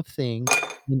scheme of things,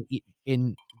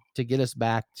 in to get us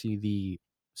back to the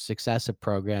success of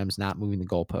programs not moving the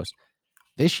goalpost.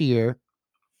 This year,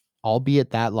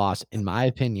 albeit that loss, in my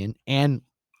opinion, and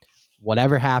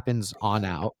whatever happens on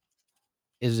out,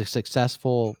 is a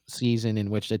successful season in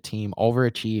which the team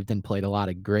overachieved and played a lot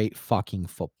of great fucking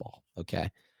football,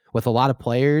 okay? With a lot of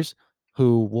players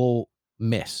who will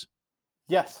miss,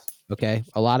 Yes. okay?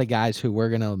 A lot of guys who we're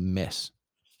gonna miss,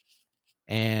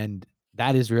 and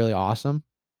that is really awesome.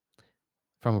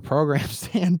 From a program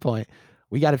standpoint,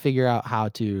 we gotta figure out how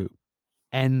to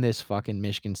end this fucking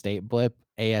Michigan State blip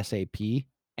ASAP,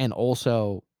 and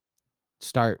also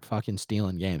start fucking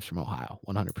stealing games from Ohio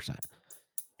 100%,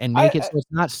 and make it I so it's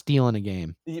not stealing a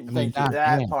game. I mean, thank you. god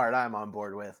That damn. part I'm on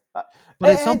board with. But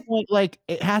at some And point, like,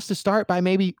 it has to start by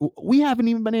maybe we haven't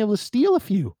even been able to steal a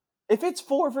few. if it's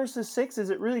 4 versus 6, is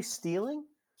it really stealing?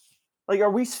 Like, are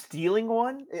we stealing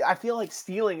one? I feel like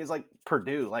stealing is like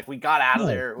Purdue. Like, we got out of No,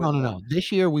 there no, with no, one. no.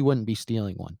 This year, we wouldn't be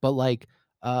stealing one, but, like,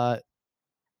 uh,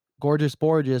 Gorgeous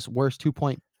Borgeous, worst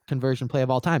two-point conversion play of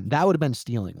all time, that would've been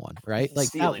stealing one, right? Like,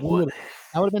 Stealing one.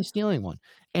 that would've been stealing one,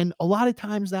 and a lot of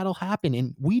times that'll happen,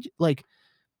 and like,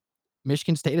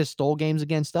 Michigan State has stole games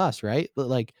against us, right? But,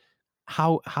 like,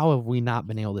 how have we not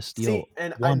been able to steal See,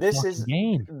 and one fucking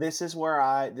game? this is where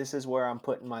I'm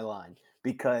putting my line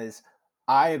because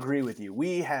I agree with you.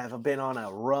 We have been on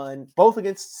a run, both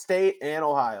against State and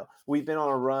Ohio. We've been on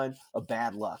a run of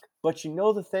bad luck. But you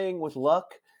know the thing with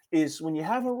luck is when you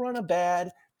have a run of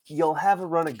bad, you'll have a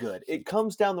run of good. It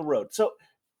comes down the road. So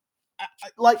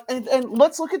like and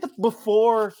let's look at the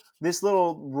before this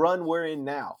little run we're in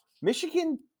now.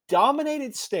 Michigan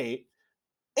dominated State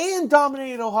and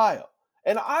dominated Ohio.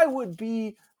 And I would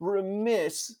be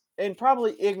remiss and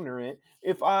probably ignorant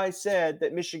if I said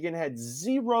that Michigan had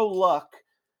zero luck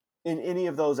in any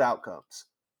of those outcomes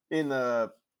in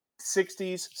the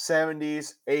 60s,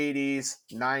 70s, 80s,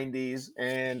 90s,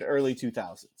 and early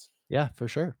 2000s. Yeah, for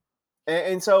sure.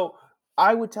 And so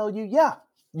I would tell you, yeah,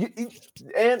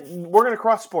 and we're going to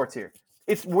cross sports here.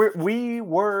 If we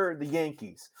were the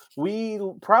Yankees, we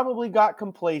probably got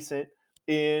complacent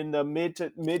in the mid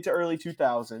to early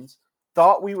 2000s,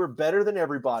 thought we were better than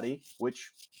everybody,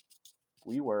 which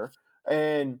we were,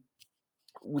 and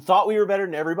we thought we were better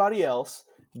than everybody else,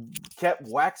 kept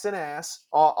waxing ass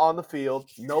on the field.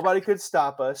 Nobody could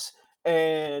stop us.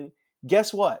 And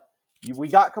guess what? We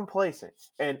got complacent,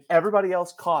 and everybody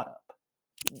else caught up.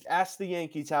 Ask the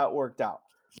Yankees how it worked out.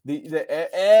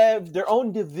 Their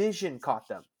own division caught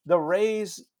them. The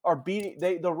Rays are beating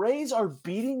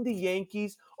the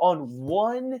Yankees on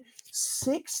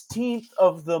 1/16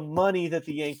 of the money that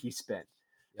the Yankees spent,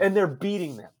 Yep. and they're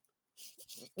beating them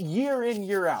year in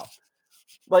year out.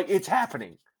 Like it's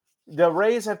happening. The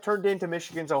Rays have turned into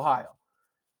Michigan's Ohio.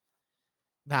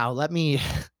 Now let me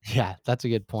yeah, that's a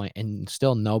good point, and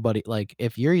still nobody like,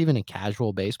 if you're even a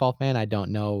casual baseball fan, I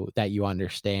don't know that you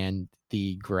understand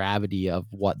the gravity of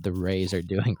what the Rays are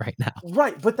doing right now.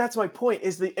 Right, but that's my point.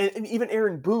 Is and even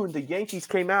Aaron Boone, the Yankees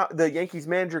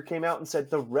manager came out and said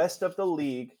the rest of the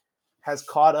league has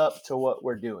caught up to what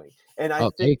we're doing. And I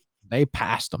Oh, think they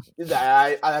passed them.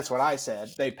 that's what I said.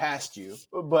 They passed you,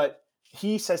 but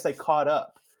he says they caught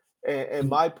up. And And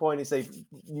my point is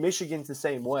Michigan's the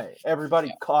same way.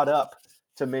 Everybody caught up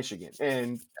to Michigan,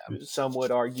 and some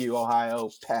would argue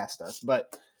Ohio passed us,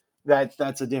 but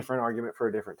that's a different argument for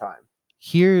a different time.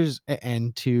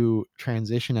 and to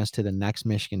transition us to the next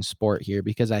Michigan sport here,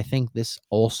 because I think this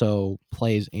also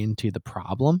plays into the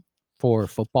problem for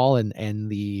football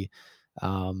and the,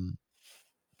 um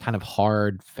kind of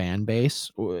hard fan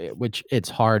base, which it's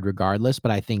hard regardless, but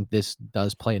I think this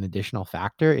does play an additional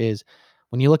factor is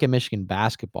when you look at Michigan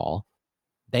basketball,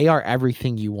 they are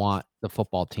everything you want the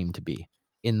football team to be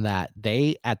in that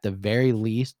they, at the very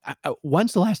least,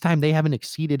 when's the last time they haven't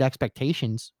exceeded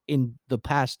expectations in the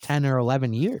past 10 or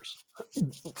 11 years?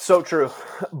 So true,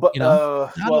 but You know,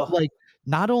 well,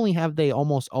 not only have they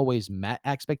almost always met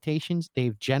expectations,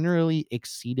 they've generally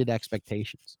exceeded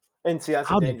expectations and see, that's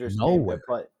a out of dangerous game to nowhere.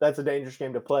 play. That's a dangerous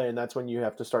game to play, and that's when you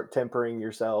have to start tempering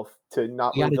yourself to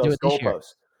not We got move to do those it this year.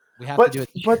 goalposts. We have to But do it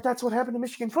this year. but that's what happened to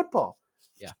Michigan football.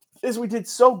 Yeah. Is we did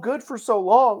so good for so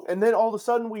long, and then all of a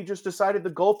sudden we just decided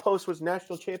the goalpost was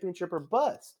national championship or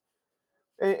bust,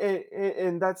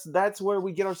 and that's where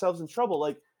we get ourselves in trouble.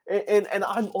 Like, and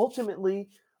I'm ultimately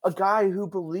a guy who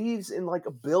believes in like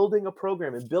building a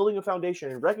program and building a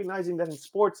foundation and recognizing that in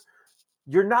sports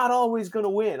you're not always going to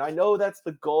win. I know that's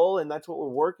the goal and that's what we're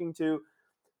working to,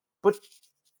 but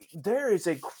there is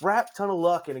a crap ton of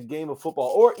luck in a game of football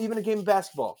or even a game of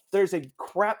basketball. There's a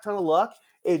crap ton of luck,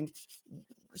 and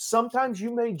sometimes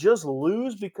you may just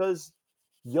lose because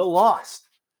you lost.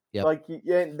 Yep. Like,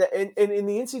 and in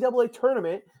the NCAA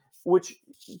tournament, which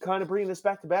kind of bringing this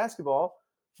back to basketball,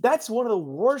 that's one of the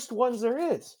worst ones there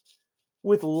is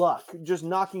with luck just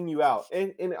knocking you out.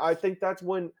 And I think that's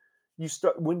when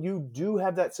you do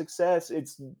have that success,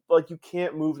 it's like you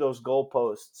can't move those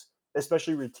goalposts,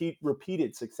 especially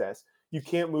repeated success. You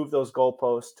can't move those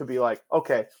goalposts to be like,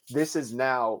 okay, this is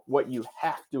now what you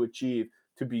have to achieve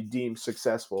to be deemed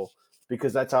successful,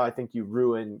 because that's how I think you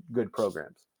ruin good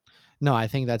programs. No, I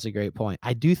think that's a great point.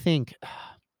 I do think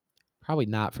probably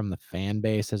not from the fan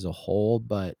base as a whole,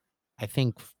 but I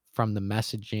think from the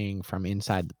messaging from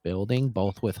inside the building,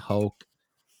 both with Hoke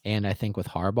and I think with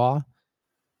Harbaugh,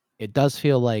 it does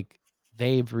feel like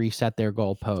they've reset their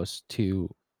goalposts to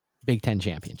Big Ten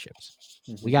championships.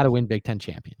 We Mhm. got to win Big Ten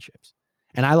championships.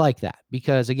 And I like that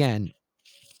because again,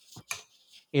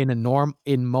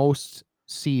 in most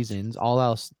seasons, all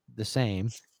else the same,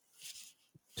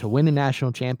 to win a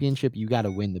national championship, you got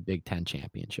to win the Big Ten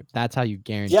championship. That's how you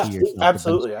guarantee Yeah, yourself the best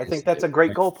absolutely. I chance think to do that's a it, great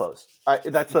right?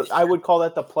 goalpost. I would call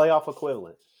that the playoff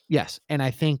equivalent. Yes, and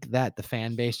I think that the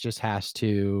fan base just has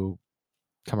to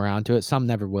come around to it. Some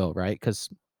never will, right? Because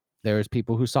there's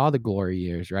people who saw the glory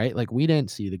years, right? Like, we didn't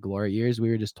see the glory years, we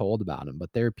were just told about them,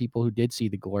 but there are people who did see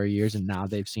the glory years, and now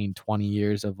they've seen 20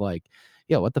 years of, like,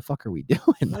 "Yo, what the fuck are we doing?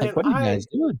 Like, Man, what are you guys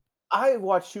doing?" I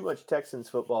watch too much Texans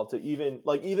football to even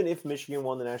if Michigan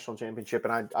won the national championship,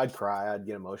 and I'd cry, I'd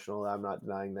get emotional. I'm not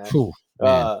denying that. Phew, man.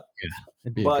 Uh, Yeah,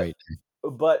 it'd be a but great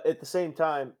thing. but at the same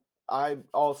time, I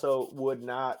also would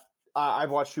not.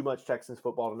 I've watched too much Texans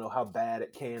football to know how bad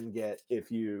it can get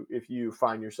if you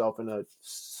find yourself in a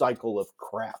cycle of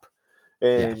crap,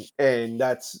 Yeah. and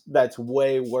that's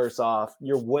way worse off.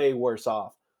 You're way worse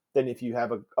off than if you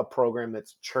have a program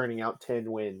that's churning out 10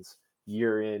 wins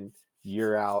year in,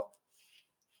 year out,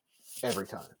 every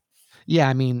time. Yeah,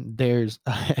 I mean, there's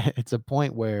it's a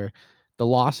point where the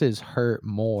losses hurt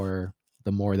more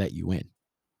the more that you win,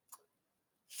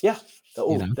 Yeah. you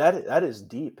Oh, know? that is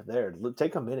deep there.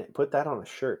 Take a minute, put that on a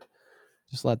shirt.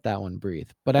 Just let that one breathe.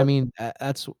 But I But mean,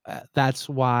 that's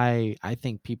why I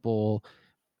think people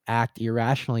act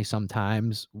irrationally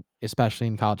sometimes, especially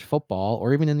in college football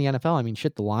or even in the NFL. I mean,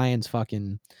 shit, the Lions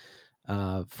fucking,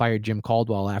 fired Jim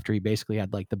Caldwell after he basically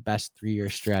had, like, the best 3-year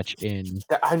stretch in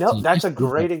I know team that's a history, but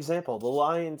great example. The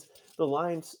Lions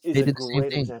is they a did the same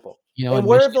great thing. example. You know, And and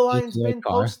where have Michigan the lose Lions Lloyd been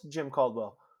Carr, post Jim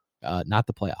Caldwell? not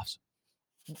the playoffs.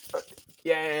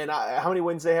 Yeah, and how many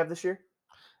wins they have this year?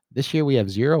 This year, we have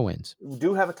 0 wins.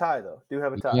 Do have a tie though. Do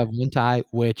have a We do have tie. 1 tie,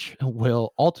 which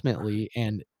will ultimately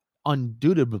and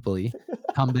undoubtedly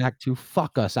come back to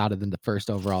fuck us out of the first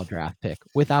overall draft pick,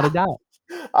 without a doubt,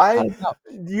 I without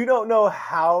a doubt. You don't know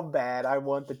how bad I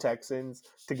want the Texans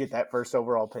to get that first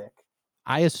overall pick.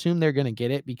 I assume they're gonna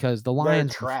get it because They're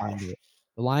trash.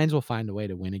 The Lions will find a way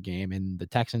to win a game, and the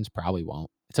Texans probably won't.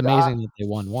 It's Uh, amazing that they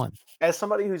won 1. as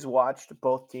somebody who's watched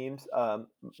both teams,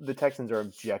 the Texans are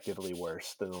objectively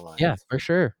worse than the Yeah, Lions. for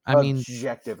sure. I mean,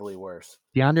 Objectively worse.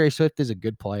 DeAndre Swift is a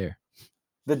good player.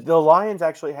 The Lions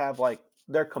actually have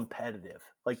they're competitive.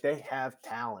 Like they have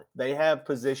talent. They have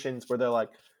positions where they're like,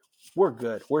 we're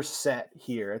good. We're set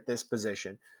here at this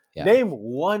position. Yeah. Name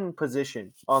one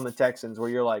position on the Texans where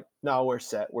you're like, no, we're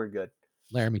set. We're good.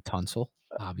 Laramie Tunsil,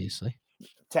 obviously.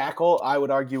 Tackle, I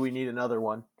would argue we need another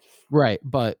one. Right,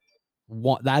 but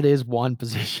one that is one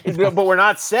position on But we're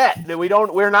not set.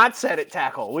 We're not set at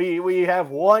tackle. We have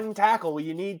one tackle.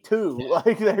 You need two.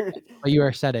 Like there. but you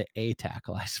are set at a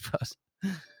tackle, I suppose.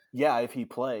 Yeah, if he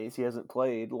plays. He hasn't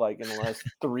played like in the last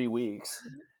 3 weeks.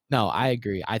 No, I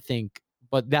agree. I think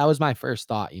but that was my first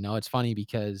thought, you know, it's funny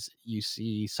because you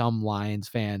see some Lions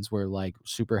fans were, like,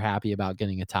 super happy about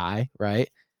getting a tie, right?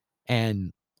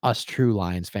 And us true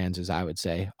Lions fans, as I would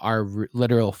say, our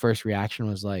literal first reaction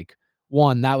was like,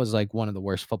 1, that was, like, one of the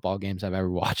worst football games I've ever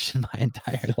watched in my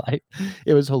entire life.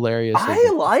 It was hilarious as I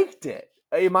a liked it.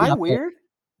 Am I yeah, but weird?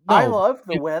 I no, loved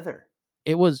the weather.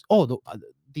 it was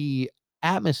the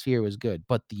atmosphere was good,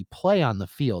 but the play on the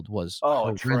field was Oh,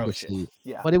 horrendously atrocious.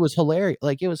 Yeah. but it was hilarious.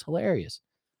 Like, it was hilarious.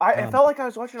 I Um, felt like I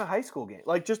was watching a high school game.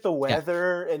 Like just the yeah.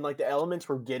 weather and like the elements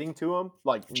were getting to him,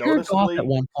 like Jared Goff at noticeably.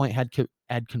 one point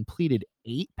had completed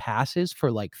 8 passes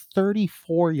for, like,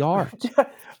 34 yards. Yeah,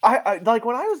 I like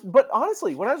when I was, but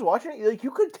honestly, when I was watching it, like you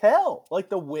could tell, like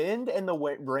the wind and the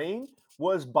rain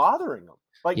was bothering them,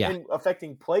 like Yeah. and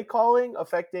affecting play calling,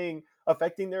 affecting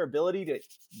their ability to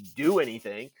do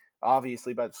anything.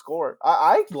 Obviously, by the score,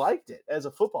 I liked it as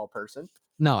a football person.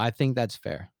 No, I think that's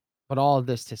fair. But all of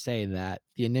this to say that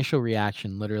the initial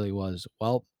reaction literally was,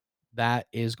 "Well, that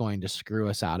is going to screw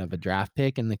us out of a draft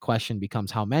pick," and the question becomes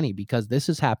how many, because this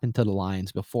has happened to the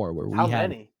Lions before where How we had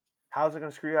many? How's it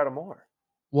going to screw you out of more?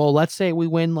 well, let's say we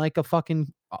win, like,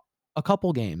 a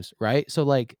couple games, right? So,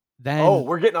 like, Oh, then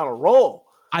we're getting on a roll.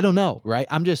 I don't know, right?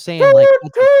 I'm just saying, like,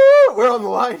 Toot, toot, we're on the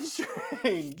line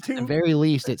train. at the Toot. very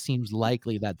least, it seems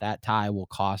likely that that tie will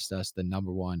cost us the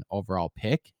number 1 overall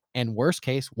pick, And worst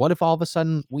case, what if all of a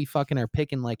sudden we fucking are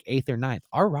picking like 8th or ninth?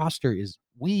 Our roster is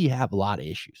we have a lot of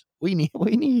issues. We need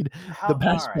the How all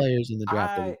best right. players in the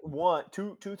draft that we I can get. want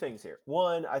two things here.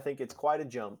 One, I think it's quite a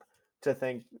jump to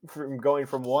think from going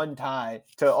from one tie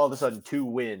to all of a sudden 2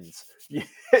 wins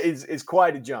is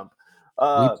quite a jump. We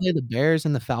Uh, play the Bears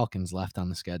and the Falcons left on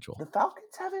the schedule. the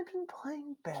Falcons haven't been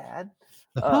playing bad.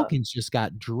 The Uh, Falcons just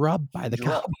got drubbed by the Dru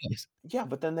Cowboys. Yeah,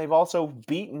 but then they've also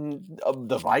beaten,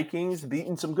 the Vikings,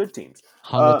 beaten some good teams.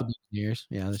 Hung with Uh, the Buccaneers.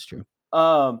 Yeah, that's true.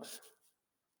 um,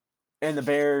 and the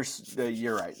Bears,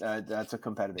 you're right, that's a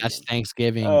competitive That's game.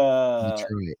 Thanksgiving in Uh,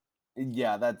 Detroit.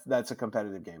 yeah, that's a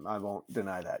competitive game. I won't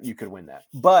deny that. You could win that.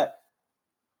 But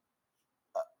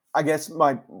I guess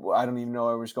I don't even know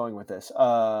where I was going with this.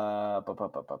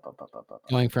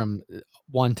 Going from,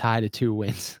 1 tie to 2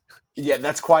 wins. Yeah,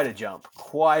 that's quite a jump.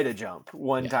 Quite a jump.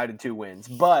 One Yeah. tie to 2 wins.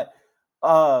 But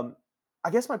um, I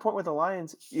guess my point with the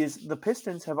Lions is the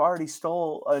Pistons have already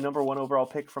stole a number 1 overall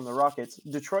pick from the Rockets.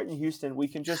 Detroit and Houston, we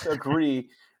can just agree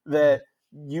that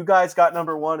you guys got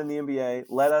number 1 in the NBA.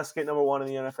 Let us get number 1 in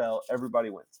the NFL. Everybody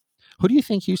wins. Who do you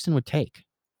think Houston would take?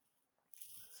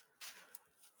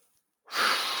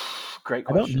 Great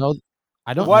I don't question. know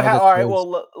I don't What? know that All right. there's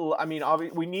Well, I mean,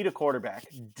 we need a quarterback.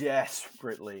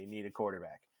 Desperately need a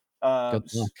quarterback. good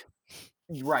S luck.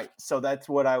 Right. So that's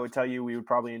what I would tell you. We would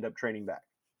probably end up trading back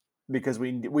because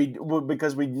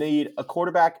because we need a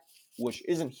quarterback, which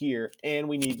isn't here, and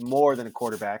we need more than a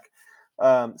quarterback.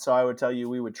 So I would tell you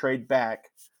we would trade back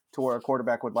to where a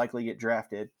quarterback would likely get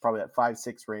drafted, probably at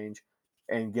 5-6 range,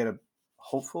 and get a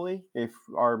hopefully, if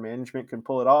our management can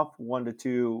pull it off, 1 to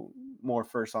 2 more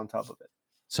firsts on top of it.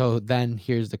 So then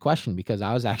here's the question, because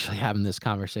I was actually having this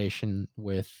conversation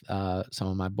with, some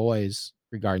of my boys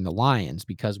regarding the Lions,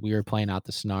 because we were playing out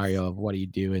the scenario of what do you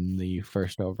do in the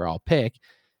first overall pick,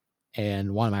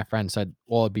 and one of my friends said,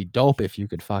 "Well, it'd be dope if you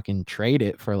could fucking trade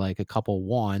it for, like, a couple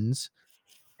ones,"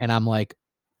 and I'm like,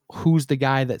 "Who's the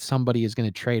guy that somebody is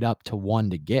gonna trade up to 1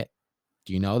 to get?"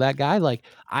 Do you know that guy? Like,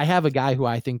 I have a guy who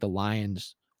I think the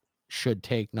Lions should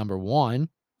take number 1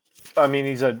 I mean,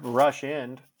 he's a rush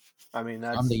end. I mean,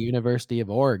 from the that's University of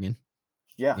Oregon,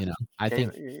 yeah. you know? I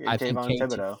think I think Kayvon KT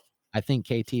Thibodeau. I think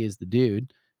KT is the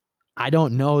dude. I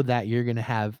don't know that you're gonna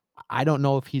have I don't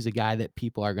know if he's a guy that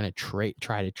people are gonna try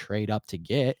to trade up to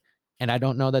get, and I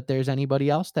don't know that there's anybody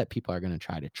else that people are gonna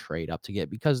try to trade up to get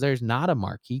because there's not a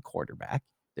marquee quarterback.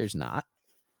 There's not.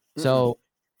 Mm-mm. So,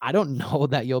 I don't know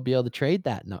that you'll be able to trade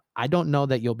that, no I don't know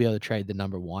that you'll be able to trade the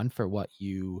number 1 for what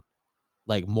you,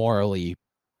 like, morally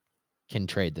can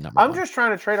trade the number I'm 1. just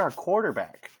trying to trade our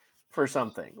quarterback for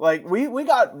something. Like we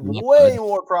got You look way good.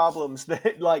 more problems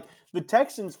that like the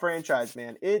Texans franchise,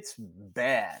 man. It's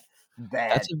bad,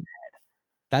 bad. That's a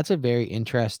that's a very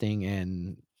interesting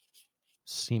and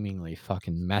seemingly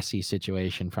fucking messy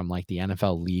situation from, like, the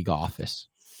NFL league office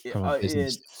from a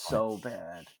business It's standpoint. so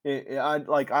bad. I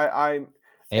like I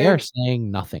They are and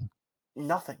saying nothing.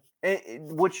 nothing.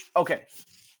 Which okay,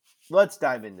 let's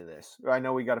dive into this. I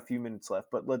know we got a few minutes left,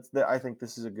 but I think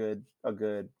this is a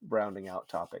good rounding out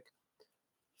topic.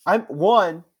 I'm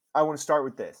one. I want to start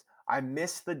with this. I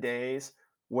miss the days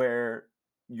where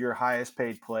your highest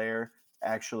paid player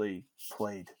actually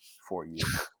played for you.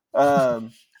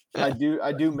 Um, I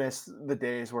do miss the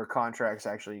days where contracts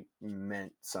actually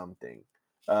meant something.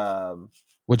 Um,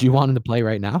 Would you want him to play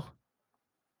right now?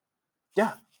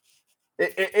 yeah,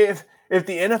 if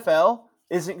the NFL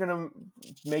isn't going to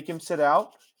make him sit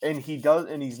out, and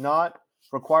he's not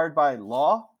required by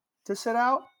law to sit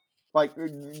out, like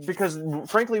because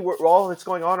frankly, all that's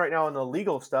going on right now in the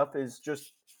legal stuff is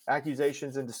just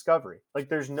accusations and discovery. Like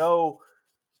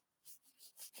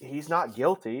he's not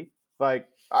guilty. Like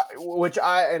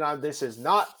this is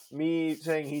not me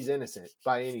saying he's innocent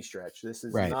by any stretch.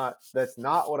 Right. That's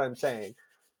not what I'm saying.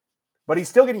 But he's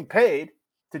still getting paid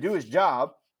to do his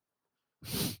job.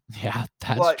 Yeah,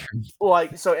 that's Like true.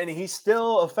 so, and he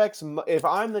still affects. If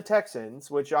I'm the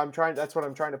Texans, which I'm trying, that's what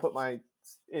I'm trying to put my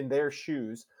in their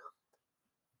shoes.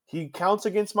 He counts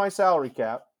against my salary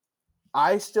cap.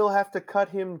 I still have to cut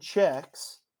him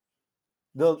checks.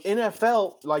 The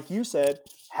NFL, like you said,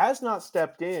 has not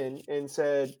stepped in and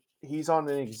said he's on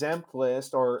an exempt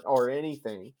list or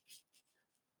anything.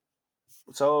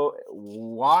 So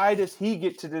why does he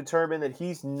get to determine that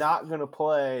he's not going to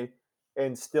play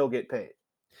and still get paid?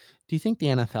 Do you think the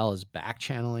NFL is back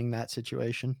channeling that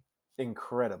situation?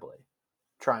 Incredibly,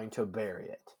 trying to bury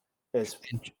it. Is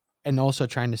And and also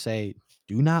trying to say,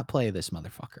 "Do not play this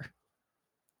motherfucker."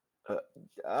 uh,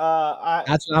 I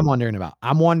That's what I'm wondering about.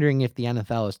 I'm wondering if the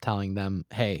NFL is telling them,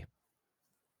 "Hey,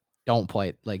 don't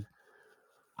play." Like,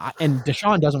 and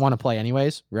Deshaun doesn't wanna play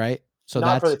anyways, right? So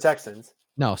not for the that's Texans.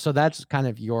 No, so that's kind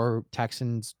of your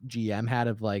Texans GM had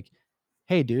of like,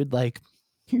 "Hey, dude, like,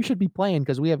 you should be playing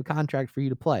because we have a contract for you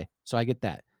to play." So I get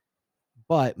that.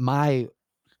 But my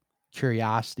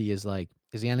curiosity is like,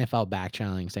 is the NFL back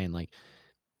channeling saying like,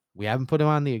 "We haven't put him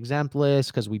on the exempt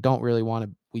list because we don't really wanna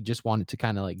we just want it to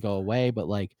kinda, like, go away, but,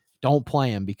 like, don't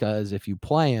play him because if you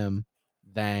play him,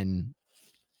 then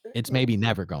it's maybe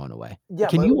never going away." Yeah,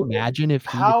 Can but you imagine if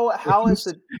how you is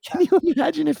s the can you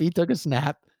imagine if he took a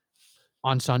snap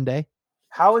on Sunday?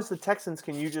 how is the Texans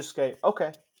can you just say,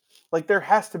 "Okay." Like, there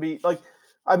has to be like,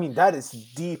 I mean, that is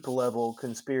deep level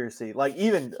conspiracy, like,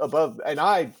 even above, and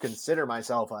I consider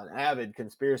myself an avid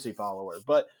conspiracy follower,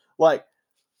 but, like,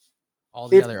 All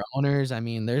the if other owners, I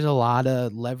mean, there's a lotta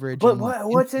leverage but and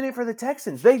what's in it for the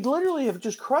Texans? They literally have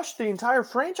just crushed the entire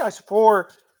franchise for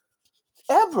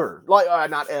ever, like,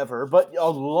 not ever, but a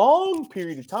long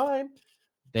period of time.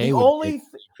 The they would get only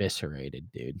eviscerated,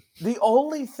 dude. The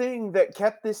only thing that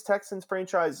kept this Texans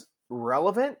franchise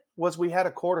relevant was we had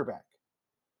a quarterback.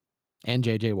 And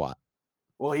JJ Watt.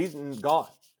 Well, he's gone.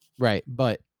 Right,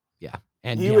 but yeah,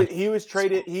 and yeah, He was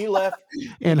traded. He left.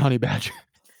 and He Honey Badger.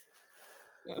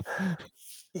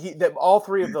 all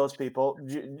three of those people.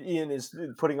 Ian is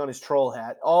putting on his troll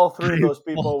hat. All three of those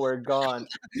people were gone.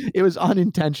 It was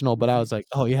unintentional, but I was like,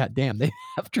 "Oh, yeah, damn, they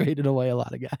have traded away a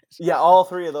lot of guys." Yeah, all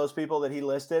three of those people that he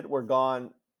listed were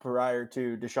gone prior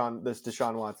to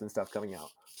Deshaun Watson stuff coming out.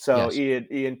 So Yes.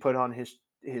 Ian put on his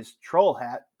troll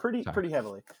hat Sorry, pretty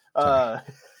heavily. sorry. Uh,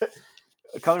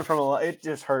 coming from it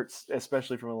just hurts,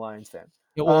 especially from a Lions fan.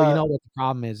 Yeah, well, you Uh, know what the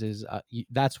problem is, y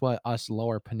that's what us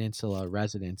Lower Peninsula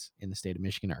residents in the state of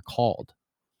Michigan are called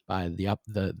by the up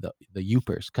the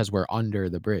Yoopers because 'cause we're under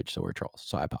the bridge, so we're trolls,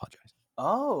 so I apologize.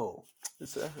 oh,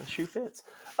 the shoe fits.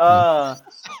 Yeah.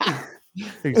 Uh,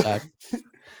 Exactly.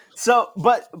 so,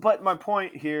 but my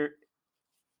point here,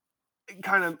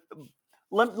 kind of,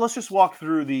 let's just walk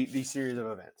through the series of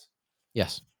events.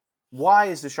 Yes. Why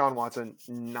is Deshaun Watson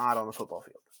not on the football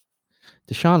field?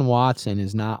 Deshaun Watson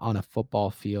is not on a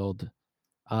football field,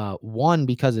 1,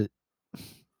 because it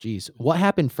geez, what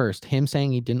happened first? Him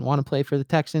saying he didn't wanna play for the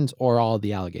Texans or all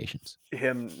the allegations?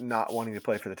 Him not wanting to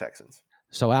play for the Texans.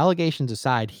 So allegations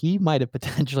aside, he might have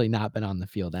potentially not been on the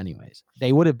field anyways.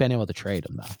 They would have been able to trade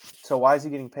him though. So why is he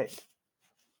getting paid?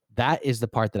 That is the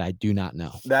part that I do not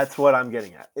know. That's what I'm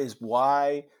getting at. Is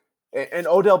why, and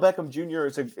Odell Beckham Jr.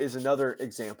 Is another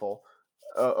example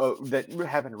that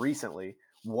happened recently.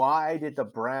 Why did the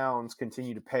Browns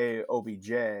continue to pay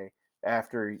OBJ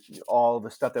after all the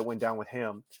stuff that went down with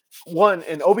him? One,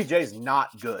 and OBJ is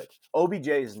not good. OBJ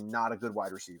is not a good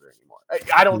wide receiver anymore.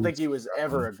 I don't think He's he was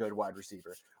ever struggling. a good wide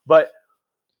receiver. But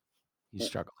He's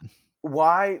struggling.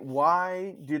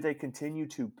 why do they continue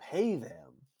to pay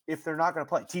them if they're not going to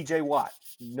play? TJ Watt,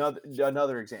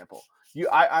 another example.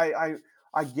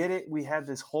 I get it. We had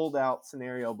this holdout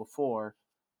scenario before,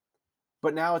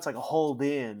 but now it's like a hold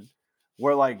in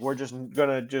where like we're just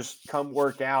gonna just come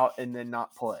work out and then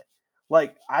not play.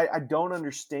 Like I don't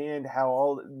understand how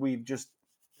all we've just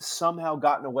somehow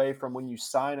gotten away from when you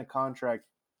sign a contract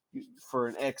for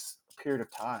an X period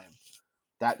of time.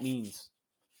 That means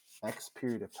X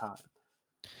period of time.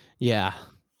 Yeah.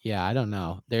 Yeah, I don't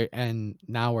know. There and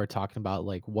now we're talking about,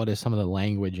 like, what does some of the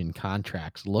language in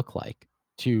contracts look like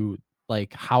to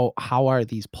like, how are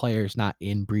these players not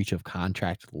in breach of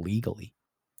contract legally?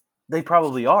 They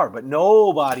probably are, but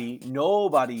nobody,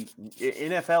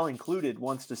 NFL included,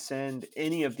 wants to send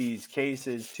any of these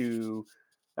cases to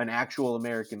an actual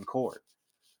American court.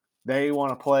 They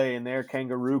want to play in their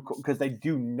kangaroo because they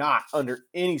do not, under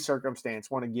any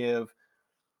circumstance, want to give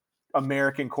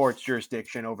American courts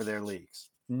jurisdiction over their leagues.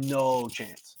 No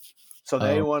chance. So Oh,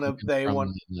 looking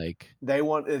from, like, they don't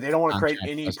want to create contract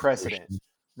any precedent. preservation.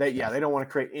 Yeah, Yeah. they don't want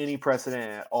to create any precedent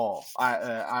at all.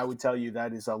 I would tell you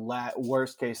that is a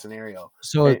worst case scenario.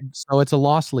 So so it's a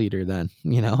loss leader then,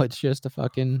 it's just a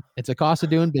fucking it's a cost of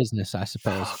doing business, I Oh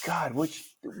suppose. God,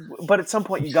 but at some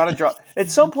point you got to draw. At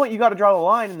some point you got to draw the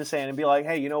line in the sand and be like,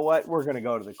 hey, you know what? We're going to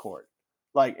go to the court.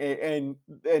 Like, and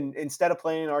instead of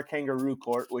playing our kangaroo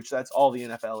court, which that's all the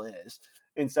NFL is,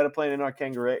 instead of playing in our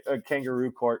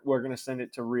kangaroo court, we're going to send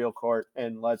it to real court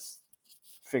and let's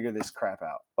figure this crap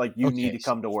out. Like, you need Okay, to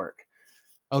come to work.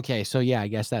 okay, so yeah, I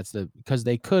guess that's because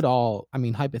they could all I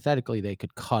mean, hypothetically, they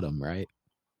could cut them, right?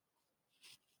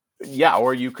 Yeah,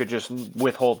 or you could just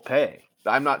withhold pay.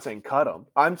 I'm not saying cut him.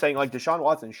 I'm saying like Deshaun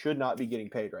Watson should not be getting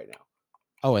paid right now.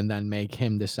 Oh, and then make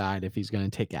him decide if he's gonna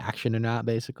take action or not,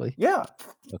 basically? Yeah,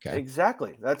 Okay.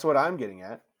 exactly. That's what I'm getting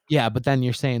at. Yeah, but then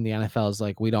you're saying the NFL is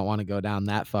like, "We don't wanna go down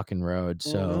that fucking road, Hmm.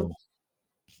 so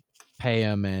pay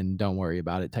him and don't worry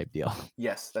about it," type deal.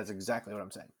 Yes, that's exactly what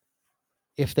I'm saying.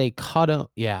 if they cut him,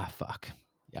 yeah, fuck.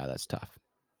 Yeah, that's tough.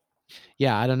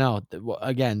 Yeah, I don't know.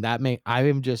 Again, that may I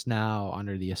am just now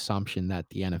under the assumption that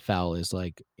the NFL is,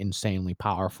 like, insanely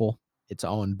powerful. It's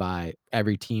owned by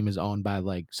every team is owned by,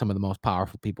 like, some of the most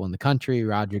powerful people in the country,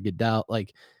 Roger Goodell,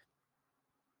 like,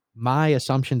 my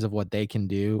assumptions of what they can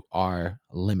do are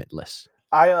limitless.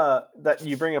 That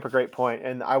you bring up a great point,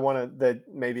 and I want to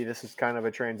that maybe this is kind of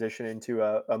a transition into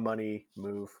a money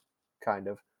move, kind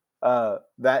of.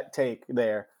 That take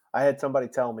there, I had somebody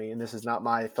tell me, and this is not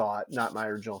my thought, not my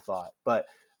original thought, but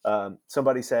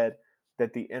somebody said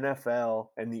that the NFL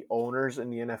and the owners in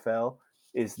the NFL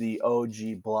is the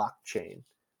OG blockchain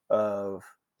of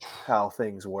how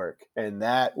things work, and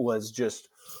that was just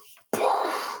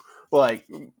like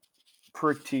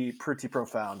pretty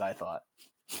profound. I thought.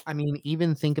 I mean,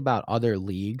 even think about other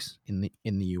leagues in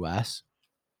the US.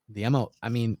 I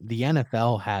mean, the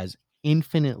NFL has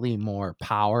infinitely more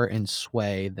power and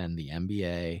sway than the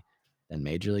NBA, than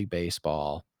Major League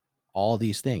Baseball, all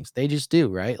these things. They just do,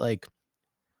 right? Like,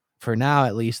 for now,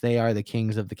 at least, they are the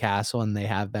kings of the castle, and they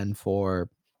have been for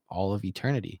all of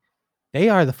eternity. They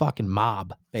are the fucking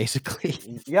mob, basically.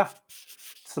 Yeah,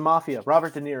 it's the mafia.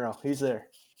 Robert De Niro, he's there.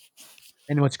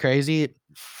 And what's crazy,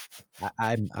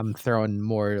 I'm throwing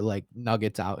more, like,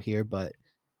 nuggets out here, but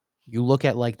you look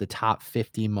at, like, the top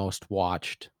 50 most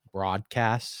watched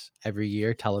broadcasts every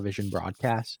year, television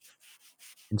broadcasts,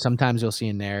 and sometimes you'll see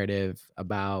a narrative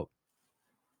about,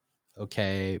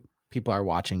 okay, people are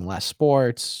watching less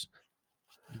sports,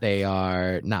 they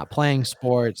are not playing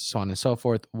sports, so on and so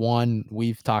forth. One,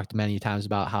 we've talked many times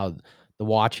about how the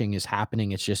watching is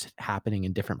happening, it's just happening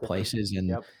in different Different. places, and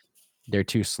Yep. they're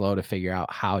too slow to figure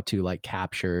out how to, like,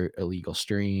 capture illegal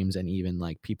streams and even,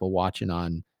 like, people watching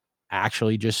on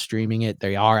actually just streaming it.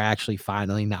 They are actually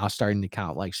finally now starting to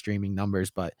count, like, streaming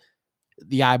numbers, but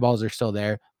the eyeballs are still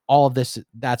there. All of this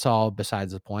that's all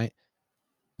besides the point.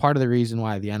 Part of the reason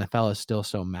why the NFL is still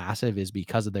so massive is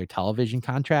because of their television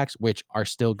contracts, which are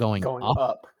still going Going up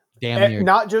up. damn near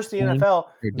Not just the 10, NFL,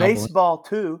 they're doubling. baseball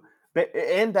too,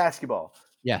 and basketball.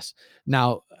 Yes.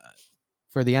 Now,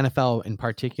 for the NFL in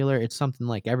particular, it's something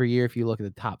like every year, if you look at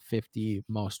the top 50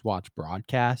 most watched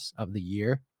broadcasts of the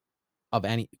year, of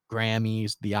any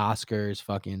Grammys, the Oscars,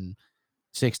 fucking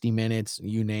 60 Minutes,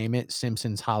 you name it,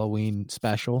 Simpsons Halloween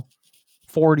special,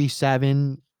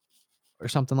 47 or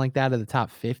something like that of the top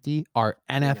 50 are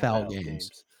NFL NFL games.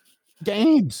 games.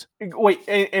 Games! Wait,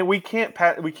 and we can't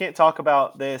talk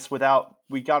about this without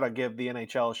we gotta give the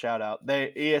NHL a shout out.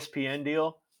 The ESPN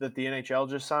deal that the NHL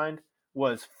just signed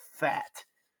was fat.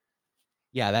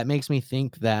 Yeah, that makes me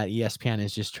think that ESPN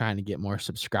is just trying to get more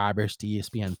subscribers to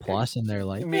ESPN Plus, and they're I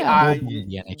like, mean, "Yeah, we'll buy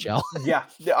the NHL." yeah,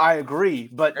 I agree,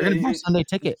 but They're gonna buy Sunday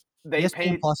Ticket. they ESPN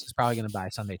paid. Plus is probably gonna buy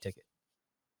Sunday Ticket.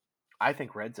 I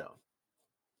think Red Zone.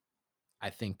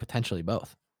 I think potentially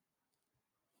both.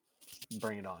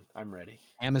 Bring it on. I'm ready.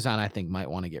 Amazon, I think, might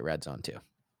wanna get Red Zone too.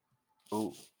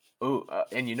 Ooh, ooh,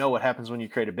 and you know what happens when you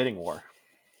create a bidding war?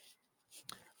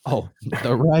 Oh,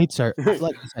 the rights are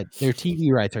like I said, their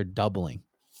TV rights are doubling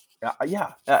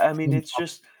Yeah. I mean, from it's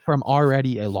just from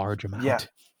already a large yeah, amount.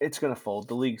 it's gonna fold.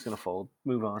 The league's gonna fold.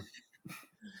 Move on.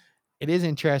 It is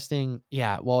interesting.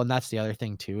 Yeah, well, and that's the other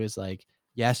thing too is, like,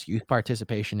 yes, youth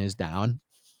participation is down,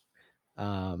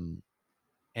 um,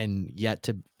 and yet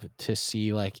to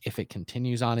see, like, if it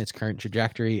continues on its current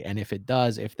trajectory, and if it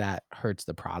does, if that hurts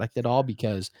the product at all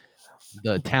because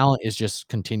the talent is just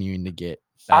continuing to get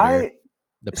better. I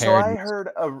The so I parodies heard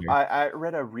better. I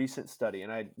read a recent study,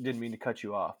 and I didn't mean to cut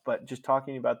you off, but just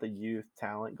talking about the youth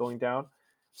talent going down.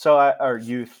 Or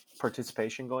youth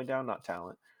participation going down, not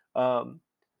talent. Um,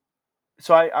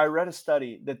 I read a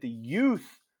study that the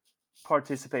youth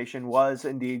participation was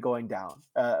indeed going down,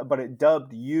 but it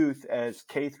dubbed youth as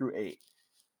K through 8 Okay.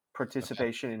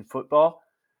 participation in football.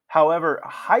 However,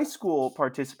 high school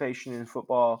participation in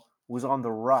football was on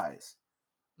the rise.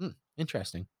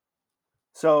 Interesting.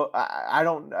 So I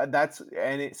don't. That's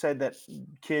and it said that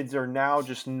kids are now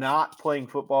just not playing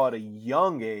football at a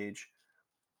young age,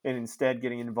 and instead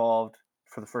getting involved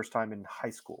for the first time in high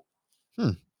school,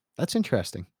 Hmm, that's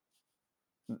interesting.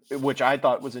 which I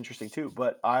thought was interesting too.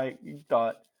 But I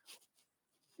thought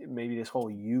maybe this whole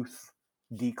youth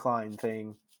decline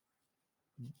thing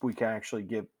we can actually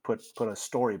give put a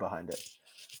story behind it.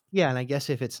 Yeah, and I guess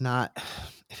if it's not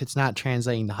if it's not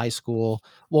translating to high school,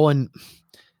 well, and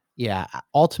yeah,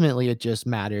 ultimately, it just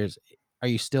matters, are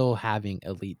you still having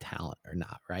elite talent or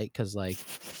not, right? Because like,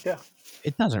 Yeah,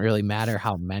 it doesn't really matter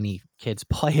how many kids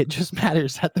play, it just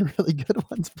matters that the really good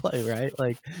ones play, right?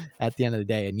 Like, at the end of the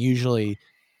day, and usually,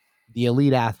 the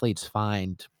elite athletes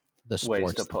find the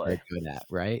ways sports to that they're play. good at,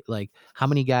 right? Like, how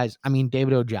many guys I mean,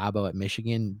 David Ojabo at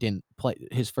Michigan didn't play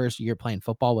his first year playing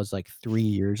football was, like, 3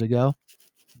 years ago.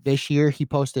 This year, he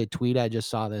posted a tweet, I just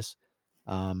saw this,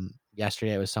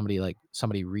 yesterday, it was somebody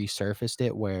resurfaced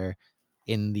it where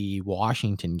in the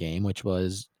Washington game, which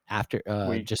was after,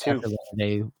 Week just two. after Labor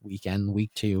Day weekend,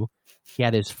 week 2, he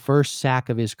had his first sack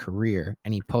of his career,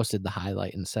 and he posted the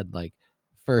highlight and said, like,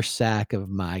 "First sack of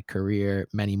my career,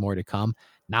 many more to come."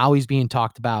 Now he's being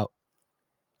talked about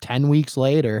 10 weeks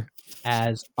later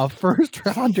as a first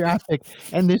round draft pick,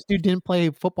 and this dude didn't play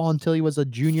football until he was a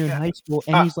junior in Yeah. high school,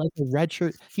 and Uh, he's like a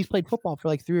redshirt he's played football for,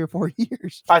 like, 3 or 4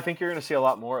 years. I think you're going to see a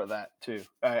lot more of that too.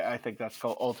 I think that's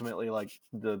ultimately like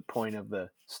the point of the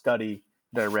study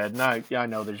that I read. And I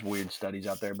know there's weird studies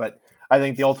out there, but I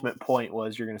think the ultimate point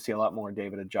was you're going to see a lot more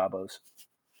David Ajabos.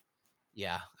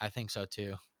 Yeah, I think so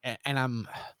too, and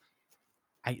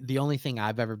the only thing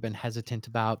I've ever been hesitant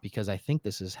about because I think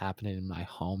this is happening in my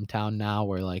hometown now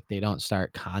where, like, they don't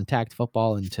start contact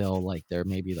football until, like, they're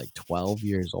maybe, like, 12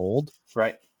 years old,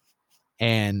 Right.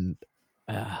 and,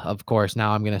 of course,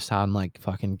 now I'm gonna sound like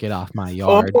fucking get off my Oh,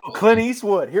 yard. Clint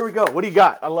Eastwood. Here we go. What do you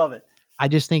got? I love it. I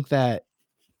just think that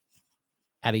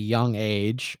at a young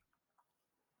age,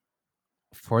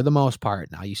 for the most part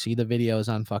now you see the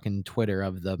videos on fucking Twitter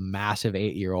of the massive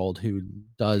 8-year-old who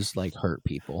does, like, hurt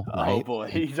people, Oh right? boy,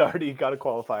 Like, he's already got a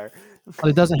qualifier. but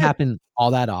it doesn't happen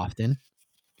all that often.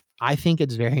 I think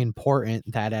it's very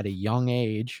important that at a young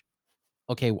age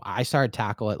okay, I started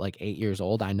tackle at, like, 8 years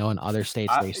old. I know in other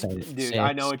states I, they start at dude,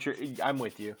 I know 6, what you're. I'm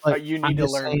with you. but You I'm need to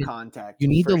just learn saying contact you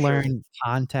need to for sure. learn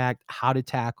contact, how to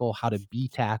tackle, how to be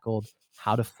tackled,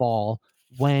 how to fall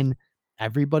when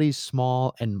everybody's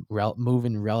small and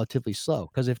moving relatively slow.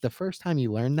 Because if the first time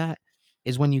you learn that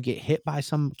is when you get hit by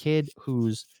some kid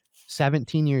who's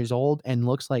 17 years old and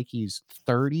looks like he's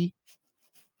 30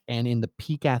 and in the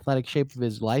peak athletic shape of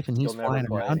his life and You'll he's never flying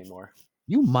play around, anymore.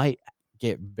 you might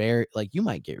you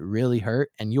might get really hurt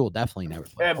and you'll definitely never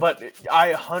play Yeah, football. but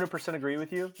I 100% agree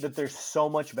with you that there's so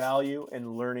much value in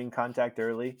learning contact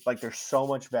early. Like there's so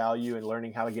much value in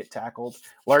learning how to get tackled,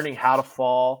 learning how to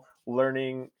fall,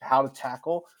 learning how to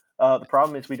tackle. The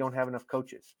problem is we don't have enough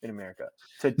coaches in America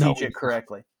to No, teach it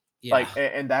correctly. yeah.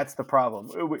 And that's the problem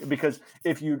because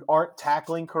if you aren't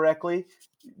tackling correctly,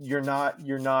 you're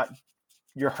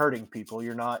hurting people.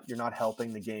 You're not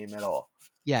helping the game at all.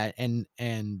 Yeah, and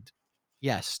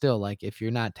yeah, still, like, if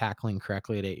you're not tackling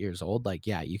correctly at 8 years old, like,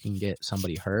 yeah, you can get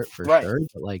somebody hurt for Right. sure,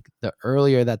 but, like, the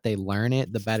earlier that they learn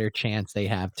it, the better chance they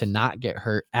have to not get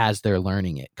hurt as they're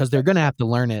learning it, because 'cause they're gonna have to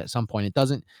learn it at some point.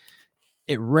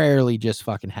 It rarely just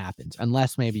fucking happens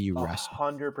unless maybe you rest 'em.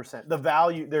 100%. The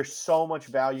value, there's so much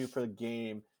value for the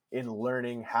game in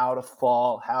learning how to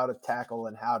fall, how to tackle,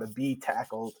 and how to be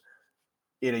tackled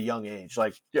at a young age.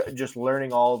 Like just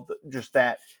learning just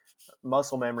that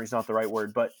muscle memory is not the right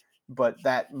word, but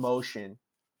that motion.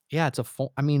 Yeah, it's a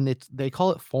fo I mean, it's they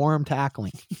call it form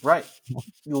tackling. Right.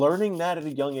 Learning that at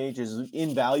a young age is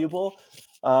invaluable.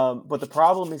 But the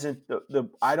problem isn't the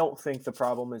I don't think the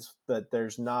problem is that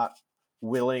there's not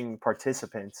willing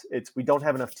participants. It's we don't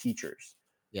have enough teachers.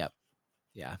 Yep,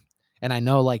 yeah, and I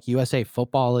know, like, USA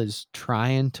Football is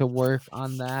trying to work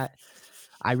on that.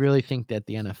 I really think that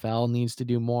the NFL needs to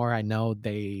do more. I know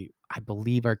I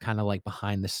believe, are kinda, like,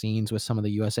 behind the scenes with some of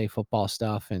the USA Football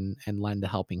stuff and lend a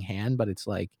helping hand, but it's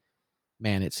like,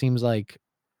 man, it seems like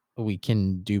we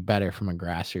can do better from a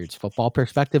grassroots football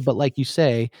perspective, but like you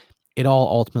say, it all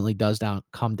ultimately does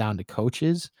come down to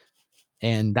coaches,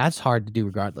 and that's hard to do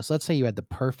regardless. Let's say you had the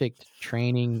perfect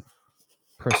training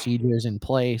procedures in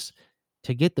place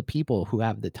to get the people who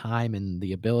have the time and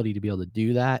the ability to be able to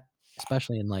do that,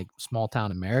 especially in, like, small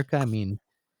town America, I mean,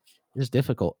 it's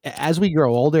difficult. As we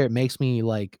grow older, it makes me,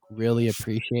 like, really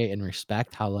appreciate and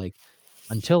respect how, like,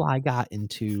 until I got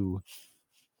into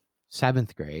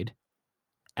 7th grade,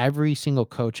 every single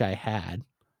coach I had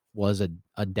was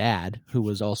a dad who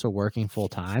was also working full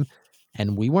time,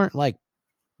 and we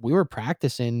were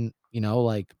practicing,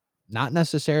 like, not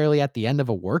necessarily at the end of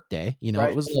a workday, it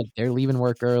Right. was like they're leaving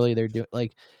work early, they're doing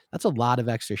like, that's a lot of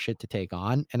extra shit to take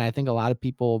on, and I think a lot of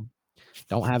people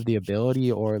don't have the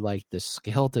ability or, like, the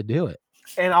skill to do it.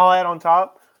 And I'll add on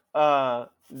top,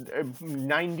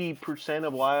 90%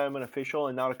 of why I'm an official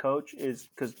and not a coach is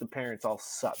because the parents all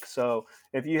suck. So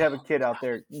if you have a kid out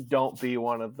there, don't be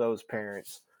one of those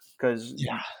parents because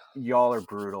Yeah. y'all are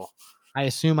brutal. I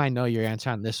assume I know your answer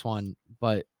on this one,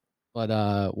 but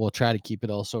we'll try to keep it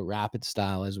also rapid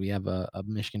style as we have a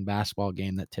Michigan basketball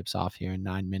game that tips off here in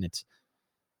 9 minutes.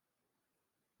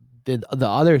 The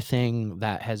other thing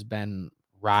that has been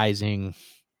rising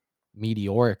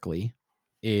meteorically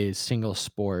is single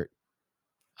sport,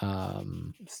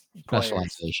 Players.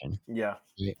 specialization, Yeah.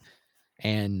 right?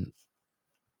 And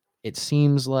it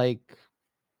seems like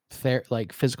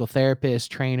physical therapists,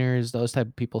 trainers, those type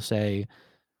of people say,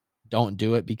 "Don't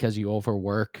do it because you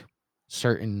overwork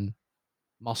certain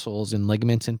muscles and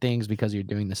ligaments and things because you're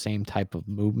doing the same type of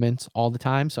movements all the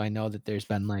time." So I know that there's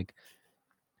been, like,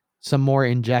 some more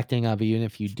injecting of even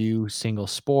if you do single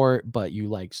sport, but you,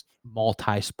 like,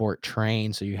 multi-sport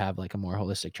train, so you have, like, a more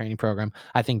holistic training program.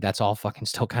 I think that's all fucking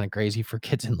still kinda crazy for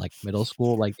kids in, like, middle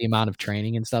school, like, the amount of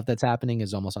training and stuff that's happening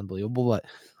is almost unbelievable, but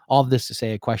all of this to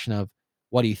say a question of,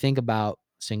 what do you think about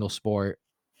single sport?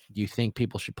 Do you think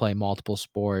people should play multiple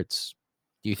sports?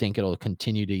 Do you think it'll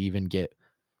continue to even get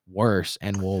worse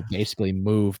and we'll basically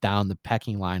move down the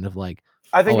pecking line of, like,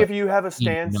 I think "Oh, at if you have a 18,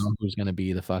 you stance know who's gonna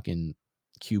be the fucking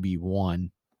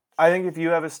QB1." I think if you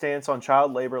have a stance on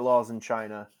child labor laws in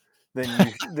China,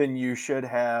 then you should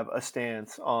have a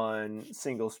stance on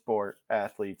single sport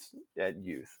athletes at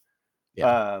youth. Yeah,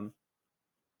 Um,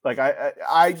 like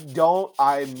I don't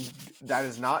I'm that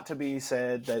is not to be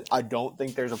said that I don't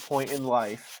think there's a point in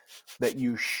life that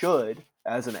you should,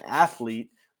 as an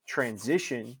athlete,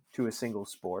 transition to a single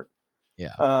sport.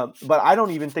 yeah, But I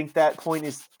don't even think that point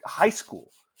is high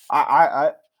school.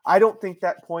 I don't think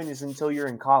that point is until you're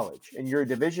in college and you're a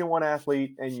Division 1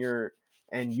 athlete and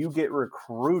you get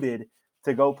recruited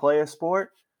to go play a sport.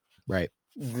 right.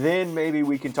 Then maybe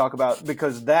we can talk about,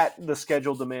 because that the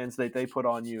schedule demands that they put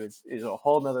on you is a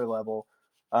whole nother level.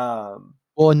 Um,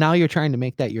 Well, and now you're trying to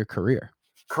make that your career.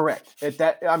 Correct. At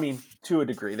that, I mean, to a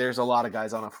degree, there's a lot of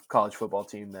guys on a college football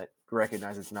team that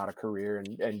recognize it's not a career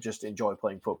and just enjoy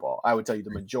playing football. I would tell you the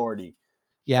Right. majority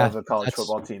Yeah, of a college that's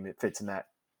football team, it fits in that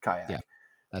yeah, kayak.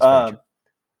 that's very true. Um,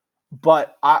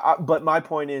 but my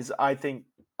point is, I think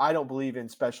I don't believe in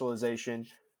specialization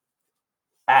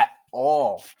at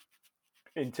all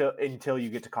until you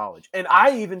get to college, and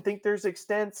I even think there's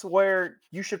extents where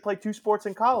you should play two sports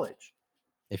in college.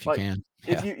 If you Like can.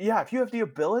 if Yeah. you yeah, if you have the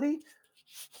ability,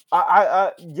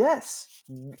 yes,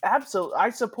 absolutely, I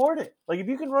support it. Like if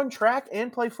you can run track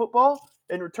and play football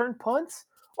and return punts,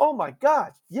 oh my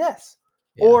god, yes.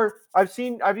 Yeah. Or I've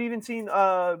even seen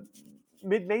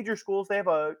mid-major schools, they have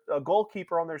a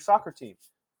goalkeeper on their soccer team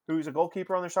who's a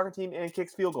goalkeeper on their soccer team and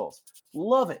kicks field goals.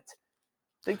 Love it.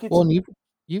 Think Well, it's and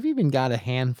you've even got a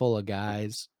handful of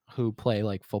guys who play,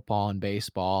 like, football and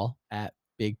baseball at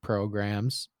big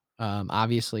programs.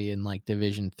 Obviously, in, like,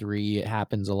 Division 3, it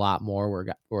happens a lot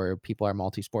more where people are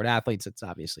multi-sport athletes. It's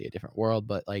obviously a different world,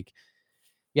 but, like,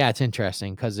 yeah, it's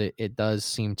interesting because it does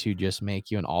seem to just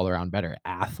make you an all-around better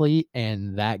athlete,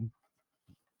 and that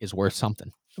is worth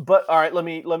something. But all right, let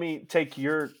me take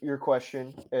your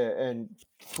question and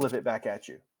flip it back at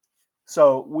you.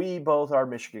 So we both are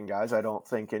Michigan guys. I don't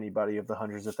think anybody of the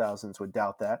hundreds of thousands would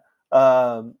doubt that.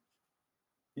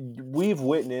 We've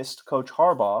witnessed Coach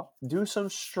Harbaugh do some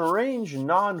strange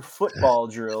non-football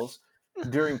drills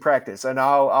during practice, and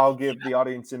I'll give the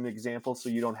audience an example so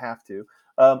you don't have to.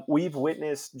 We've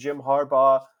witnessed Jim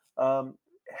Harbaugh um,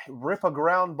 rip a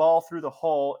ground ball through the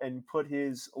hole and put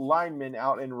his linemen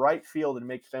out in right field and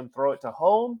make them throw it to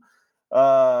home,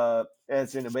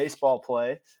 as in a baseball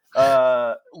play.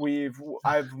 I've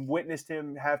witnessed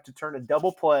him have to turn a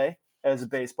double play as a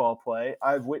baseball play.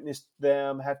 I've witnessed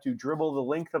them have to dribble the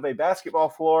length of a basketball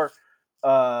floor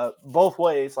both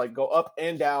ways, like go up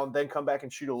and down, then come back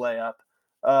and shoot a layup.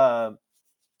 A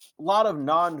lot of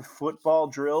non-football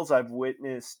drills I've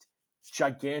witnessed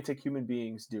gigantic human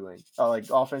beings doing, like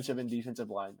offensive and defensive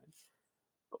linemen.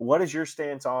 What is your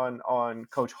stance on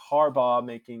Coach Harbaugh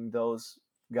making those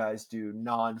guys do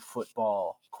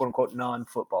non-football, quote unquote,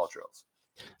 non-football drills?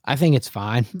 I think it's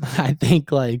fine. I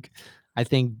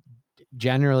think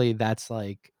generally that's,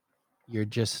 like, you're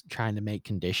just trying to make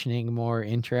conditioning more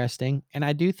interesting, and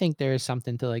I do think there is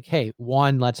something to, like, "Hey,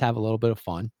 1, let's have a little bit of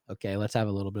fun, okay? Let's have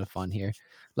a little bit of fun here.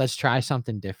 Let's try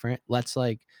something different. Let's,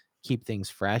 like, keep things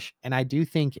fresh," and I do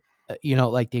think,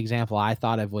 like, the example I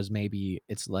thought of was maybe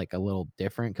it's, like, a little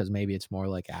different because maybe it's more,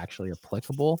 like, actually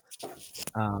applicable,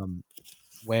 um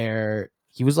where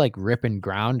he was, like, ripping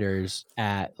grounders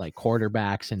at, like,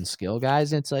 quarterbacks and skill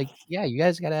guys, and it's like, yeah, you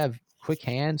guys gotta have quick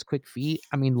hands, quick feet.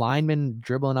 I mean, linemen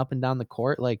dribbling up and down the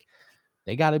court, like,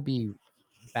 they gotta be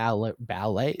ballerinas.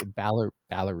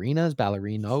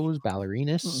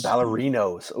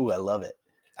 Ballerinos. Ooh, I love it.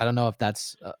 I don't know if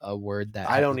that's a word that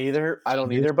I has don't either. I don't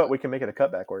genders, either, but we can make it a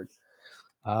cutback word.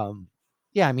 um,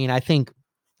 yeah, I mean, I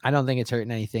don't think it's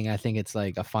hurting anything. I think it's,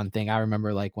 like, a fun thing. I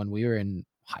remember, like, when we were in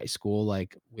high school,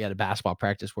 like, we had a basketball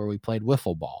practice where we played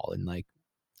wiffle ball, and, like,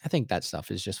 I think that stuff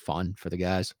is just fun for the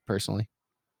guys, personally.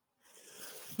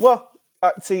 Well,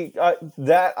 see,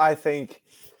 that I think.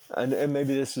 And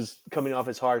maybe this is coming off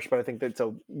as harsh, but I think that's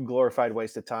a glorified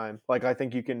waste of time. Like I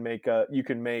think you can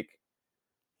make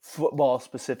football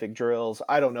specific drills.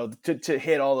 I don't know to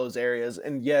hit all those areas.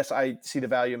 And yes, I see the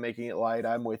value of making it light.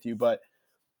 I'm with you, but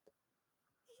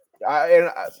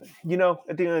you know,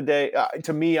 at the end of the day,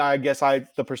 to me, I guess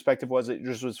the perspective was it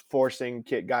just was forcing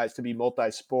guys to be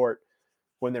multi-sport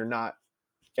when they're not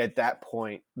at that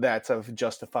point. That's a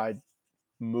justified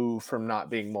move from not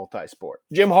being multi-sport.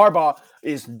 Jim Harbaugh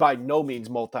is by no means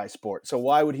multi-sport. So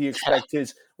why would he expect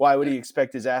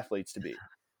his athletes to be?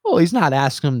 Well, he's not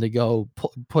asking him to go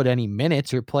put any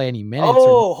minutes or play any minutes or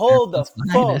Oh, hold the plus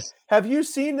phone. minus. Have you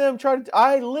seen them try to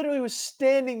I literally was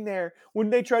standing there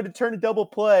when they tried to turn a double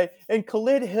play and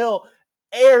Khalid Hill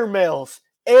air mails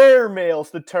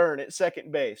the turn at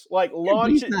second base. Like Yeah, but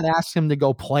launch he's it. not asking him to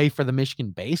go play for the Michigan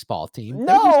baseball team.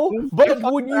 They're just No, going they're but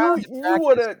fucking would around you at you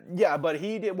would practice. have yeah, but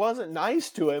wasn't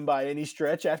nice to him by any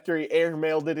stretch after he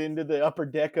airmailed it into the upper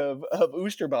deck of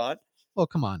Oosterbaan. Well,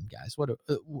 come on, guys. What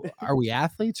are we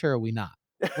athletes or are we not?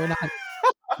 We're not,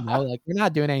 like, we're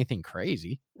not doing anything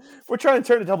crazy. We're trying to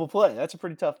turn a double play. That's a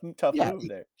pretty tough Yeah, move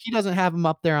there. he doesn't have him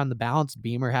up there on the balance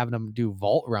beam or having him do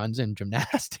vault runs and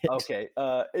gymnastics. Okay,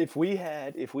 if we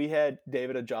had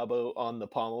David Ojabo on the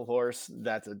pommel horse,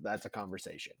 that's a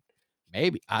conversation.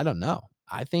 Maybe, I don't know.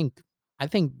 I think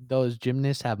those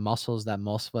gymnasts have muscles that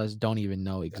most of us don't even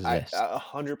know I exist.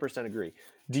 100% agree.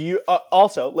 Do you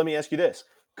also let me ask you this: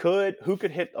 Could who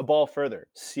could hit a ball further,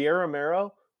 Sierra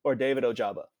Mero or David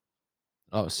Ojabo?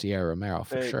 Oh, Sierra Romero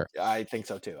for sure, I think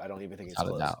so too. I don't even think it's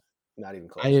without a close. doubt. Not even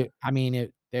close. I mean,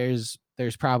 there's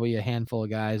probably a handful of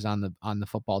guys on the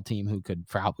football team who could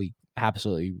probably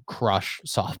absolutely crush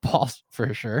softballs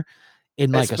for sure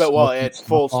in like a slow pitch It's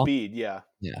full softball. speed. Yeah,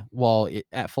 Yeah, well,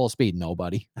 at full speed,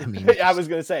 nobody. I mean, I just was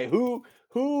gonna say who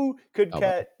could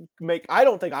nobody. make. I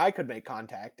don't think I could make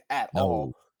contact at No,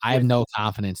 all I have with. no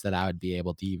confidence that I would be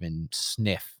able to even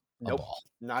sniff a Nope, ball.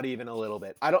 not even a little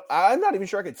bit. I'm not even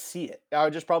sure I could see it. I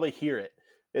would just probably hear it.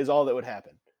 Is all that would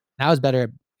happen. I was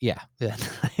better, yeah.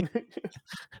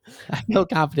 I feel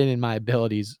confident in my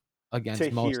abilities To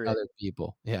against most hear it. other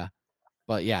people, yeah.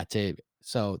 But yeah, to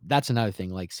so that's another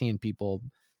thing, like, seeing people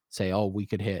say, "Oh, we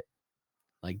could hit,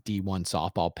 like, D1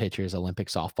 softball pitchers, Olympic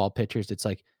softball pitchers." It's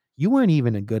like, you weren't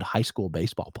even a good high school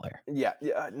baseball player. Yeah,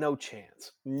 yeah, no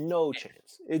chance. No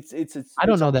chance. I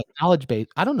don't It's know a that college base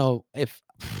I don't know if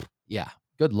yeah,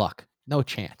 good luck. No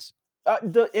chance.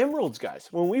 the Emeralds guys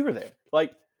when we were there,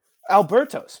 like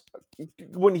Alberto's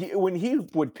when he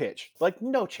would pitch, like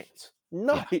no chance.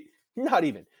 Yeah. Not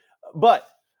even. But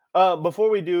before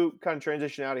we do kind of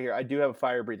transition out of here, I do have a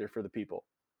fire breather for the people.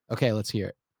 Okay, let's hear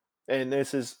it. And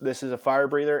this is a fire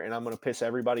breather, and I'm going to piss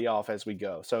everybody off as we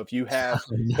go. So Oh,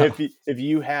 no. if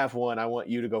you have one, I want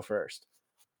you to go first.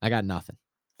 I got nothing.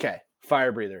 Okay,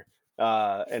 fire breather,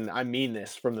 and I mean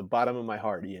this from the bottom of my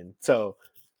heart, Ian. So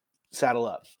saddle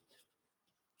up.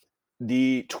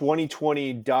 The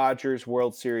 2020 Dodgers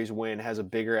World Series win has a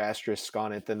bigger asterisk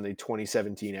on it than the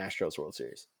 2017 Astros World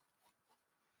Series.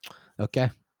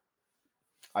 Okay.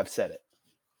 I've said it.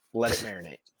 Let it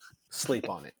marinate. Sleep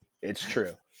on it. It's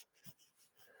true.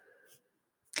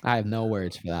 I have no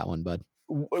words for that one, bud.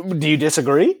 Do you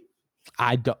disagree?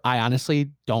 I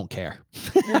honestly don't care.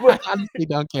 I You- honestly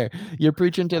don't care. You're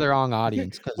preaching to the wrong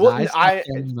audience because well, I stopped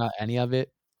caring about any of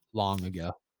it long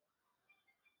ago.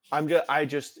 I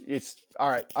just it's all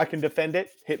right. I can defend it.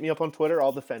 Hit me up on Twitter.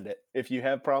 I'll defend it. If you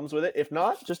have problems with it, if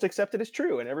not, just accept it as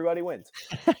true, and everybody wins.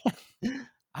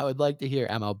 I would like to hear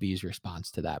MLB's response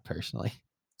to that personally.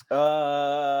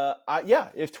 Yeah.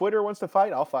 If Twitter wants to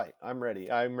fight, I'll fight. I'm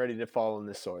ready. I'm ready to fall on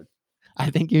this sword. I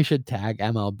think you should tag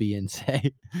MLB and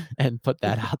say and put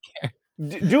that out there.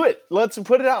 Do it. Let's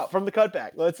put it out from the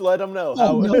cutback. Let's let them know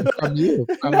Oh, how. no, from you,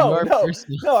 from No, your no,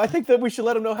 personal no. I think that we should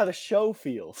let them know how the show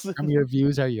feels. from your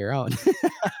views are your own.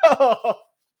 Oh,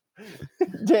 I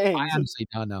dang. honestly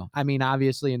don't know. I mean,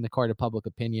 obviously, in the court of public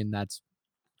opinion, that's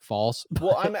false,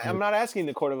 Well, but, I'm not asking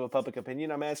the court of a public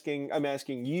opinion. I'm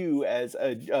asking you as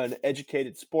an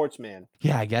educated sportsman.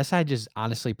 yeah, I guess I just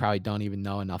honestly probably don't even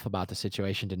know enough about the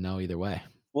situation to know either way.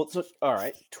 Well, so all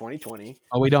right, 2020.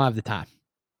 Oh, we don't have the time.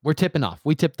 We're tipping off.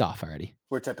 We tipped off already.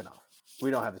 We're tipping off.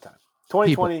 We don't have the time. People,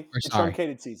 2020, we're the sorry.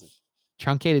 truncated season.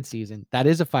 Truncated season. That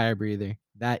is a fire breather.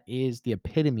 That is the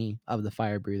epitome of the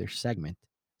fire breather segment.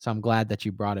 So I'm glad that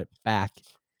you brought it back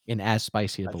in as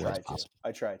spicy I of a way as tried to. possible.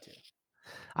 I tried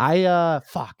to.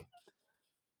 Fuck.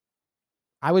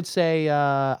 I would say,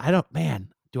 I don't man,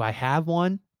 do I have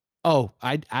one? Oh,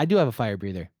 I do have a fire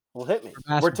breather Well, hit me. for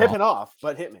We're basketball. tipping off,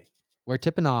 but hit me. We're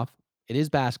tipping off. It is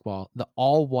basketball. The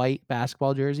all white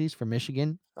basketball jerseys for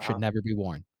Michigan Uh should huh. never be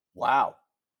worn. Wow.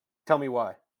 Tell me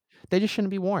why. They just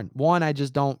shouldn't be worn. 1, I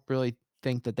just don't really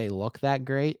think that they look that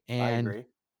great, I and agree.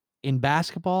 in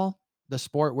basketball, the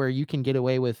sport where you can get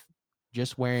away with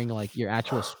just wearing, like, your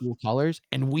actual school colors,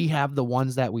 and we have the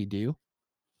ones that we do,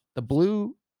 the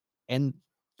blue and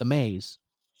the maize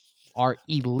are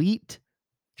elite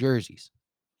jerseys.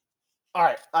 All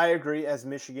right, I agree. As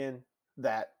Michigan,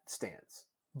 that stands.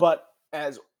 But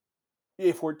as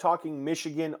if we're talking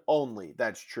Michigan only,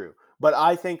 that's true. But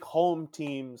I think home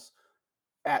teams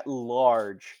at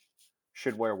large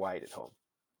should wear white at home.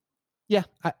 Yeah,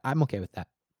 I'm okay with that.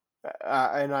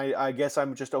 And I guess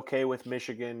I'm just okay with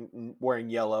Michigan wearing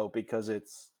yellow because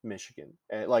it's Michigan.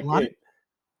 And A like lot of it,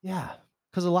 Yeah,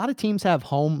 because a lot of teams have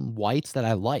home whites that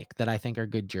I like, that I think are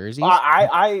good jerseys.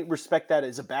 I respect that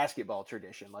as a basketball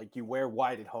tradition. Like you wear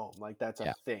white at home, like that's a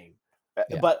Yeah, thing.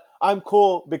 yeah. But I'm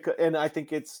cool because, and I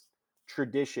think it's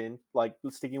tradition. Like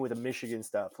sticking with the Michigan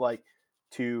stuff, like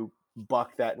to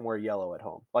buck that and wear yellow at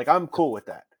home. Like I'm cool with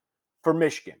that for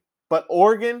Michigan. But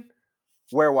Oregon,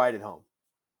 wear white at home.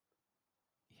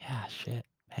 Yeah, shit,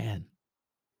 man.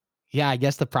 Yeah, I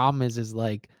guess the problem is,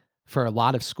 like, for a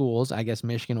lot of schools, I guess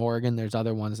Michigan, Oregon, there's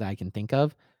other ones that I can think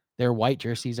of, their white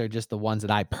jerseys are just the ones that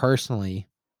I personally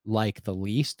like the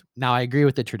least. Now, I agree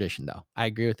with the tradition, though. I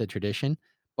agree with the tradition,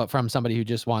 but from somebody who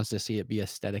just wants to see it be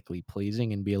aesthetically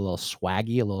pleasing and be a little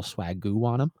swaggy, a little swagoo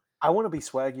on them, I want to be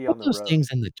swaggy put on the those road.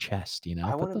 things in the chest, you know?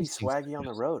 I Put want to be those things in swaggy the on the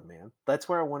chest. road, man. That's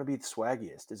where I want to be the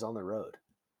swaggiest is on the road.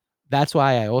 That's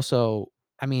why I also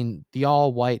I mean, the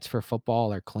all whites for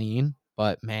football are clean,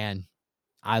 but man,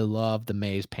 I love the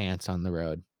maize pants on the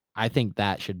road. I think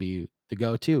that should be the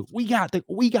go-to. We got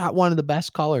one of the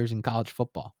best colors in college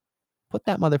football. Put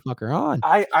that motherfucker on.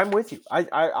 I'm with you.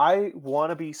 I want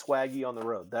to be swaggy on the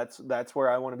road. That's where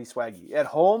I want to be swaggy. At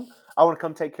home, I want to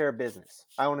come take care of business.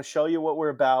 I want to show you what we're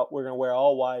about. We're gonna wear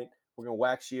all white. We're gonna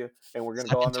wax you, and we're gonna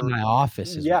Step go on into the my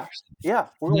office is what yeah, you're saying. yeah.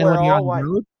 We're And gonna then wear when you're all on the white.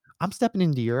 road, I'm stepping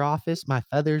into your office, my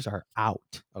feathers are out,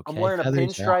 I'm okay? wearing a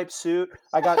Feathers are out. pinstripe suit.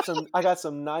 I got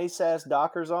some nice ass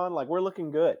Dockers on. Like we're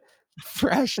looking good.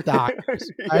 Fresh Yeah,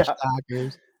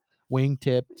 Dockers,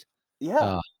 wing-tipped. yeah.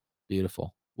 Oh,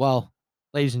 beautiful. Well,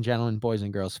 ladies and gentlemen, boys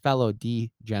and girls, fellow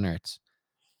degenerates,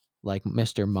 like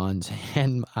Mr. Munns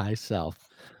and myself,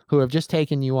 who have just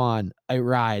taken you on a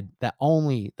ride that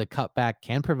only the Cutback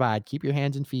can provide. Keep your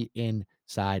hands and feet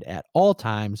inside at all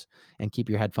times and keep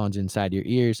your headphones inside your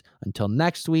ears. Until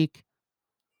next week,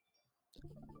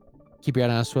 keep your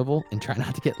head on a swivel and try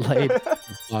not to get laid the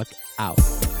fuck out.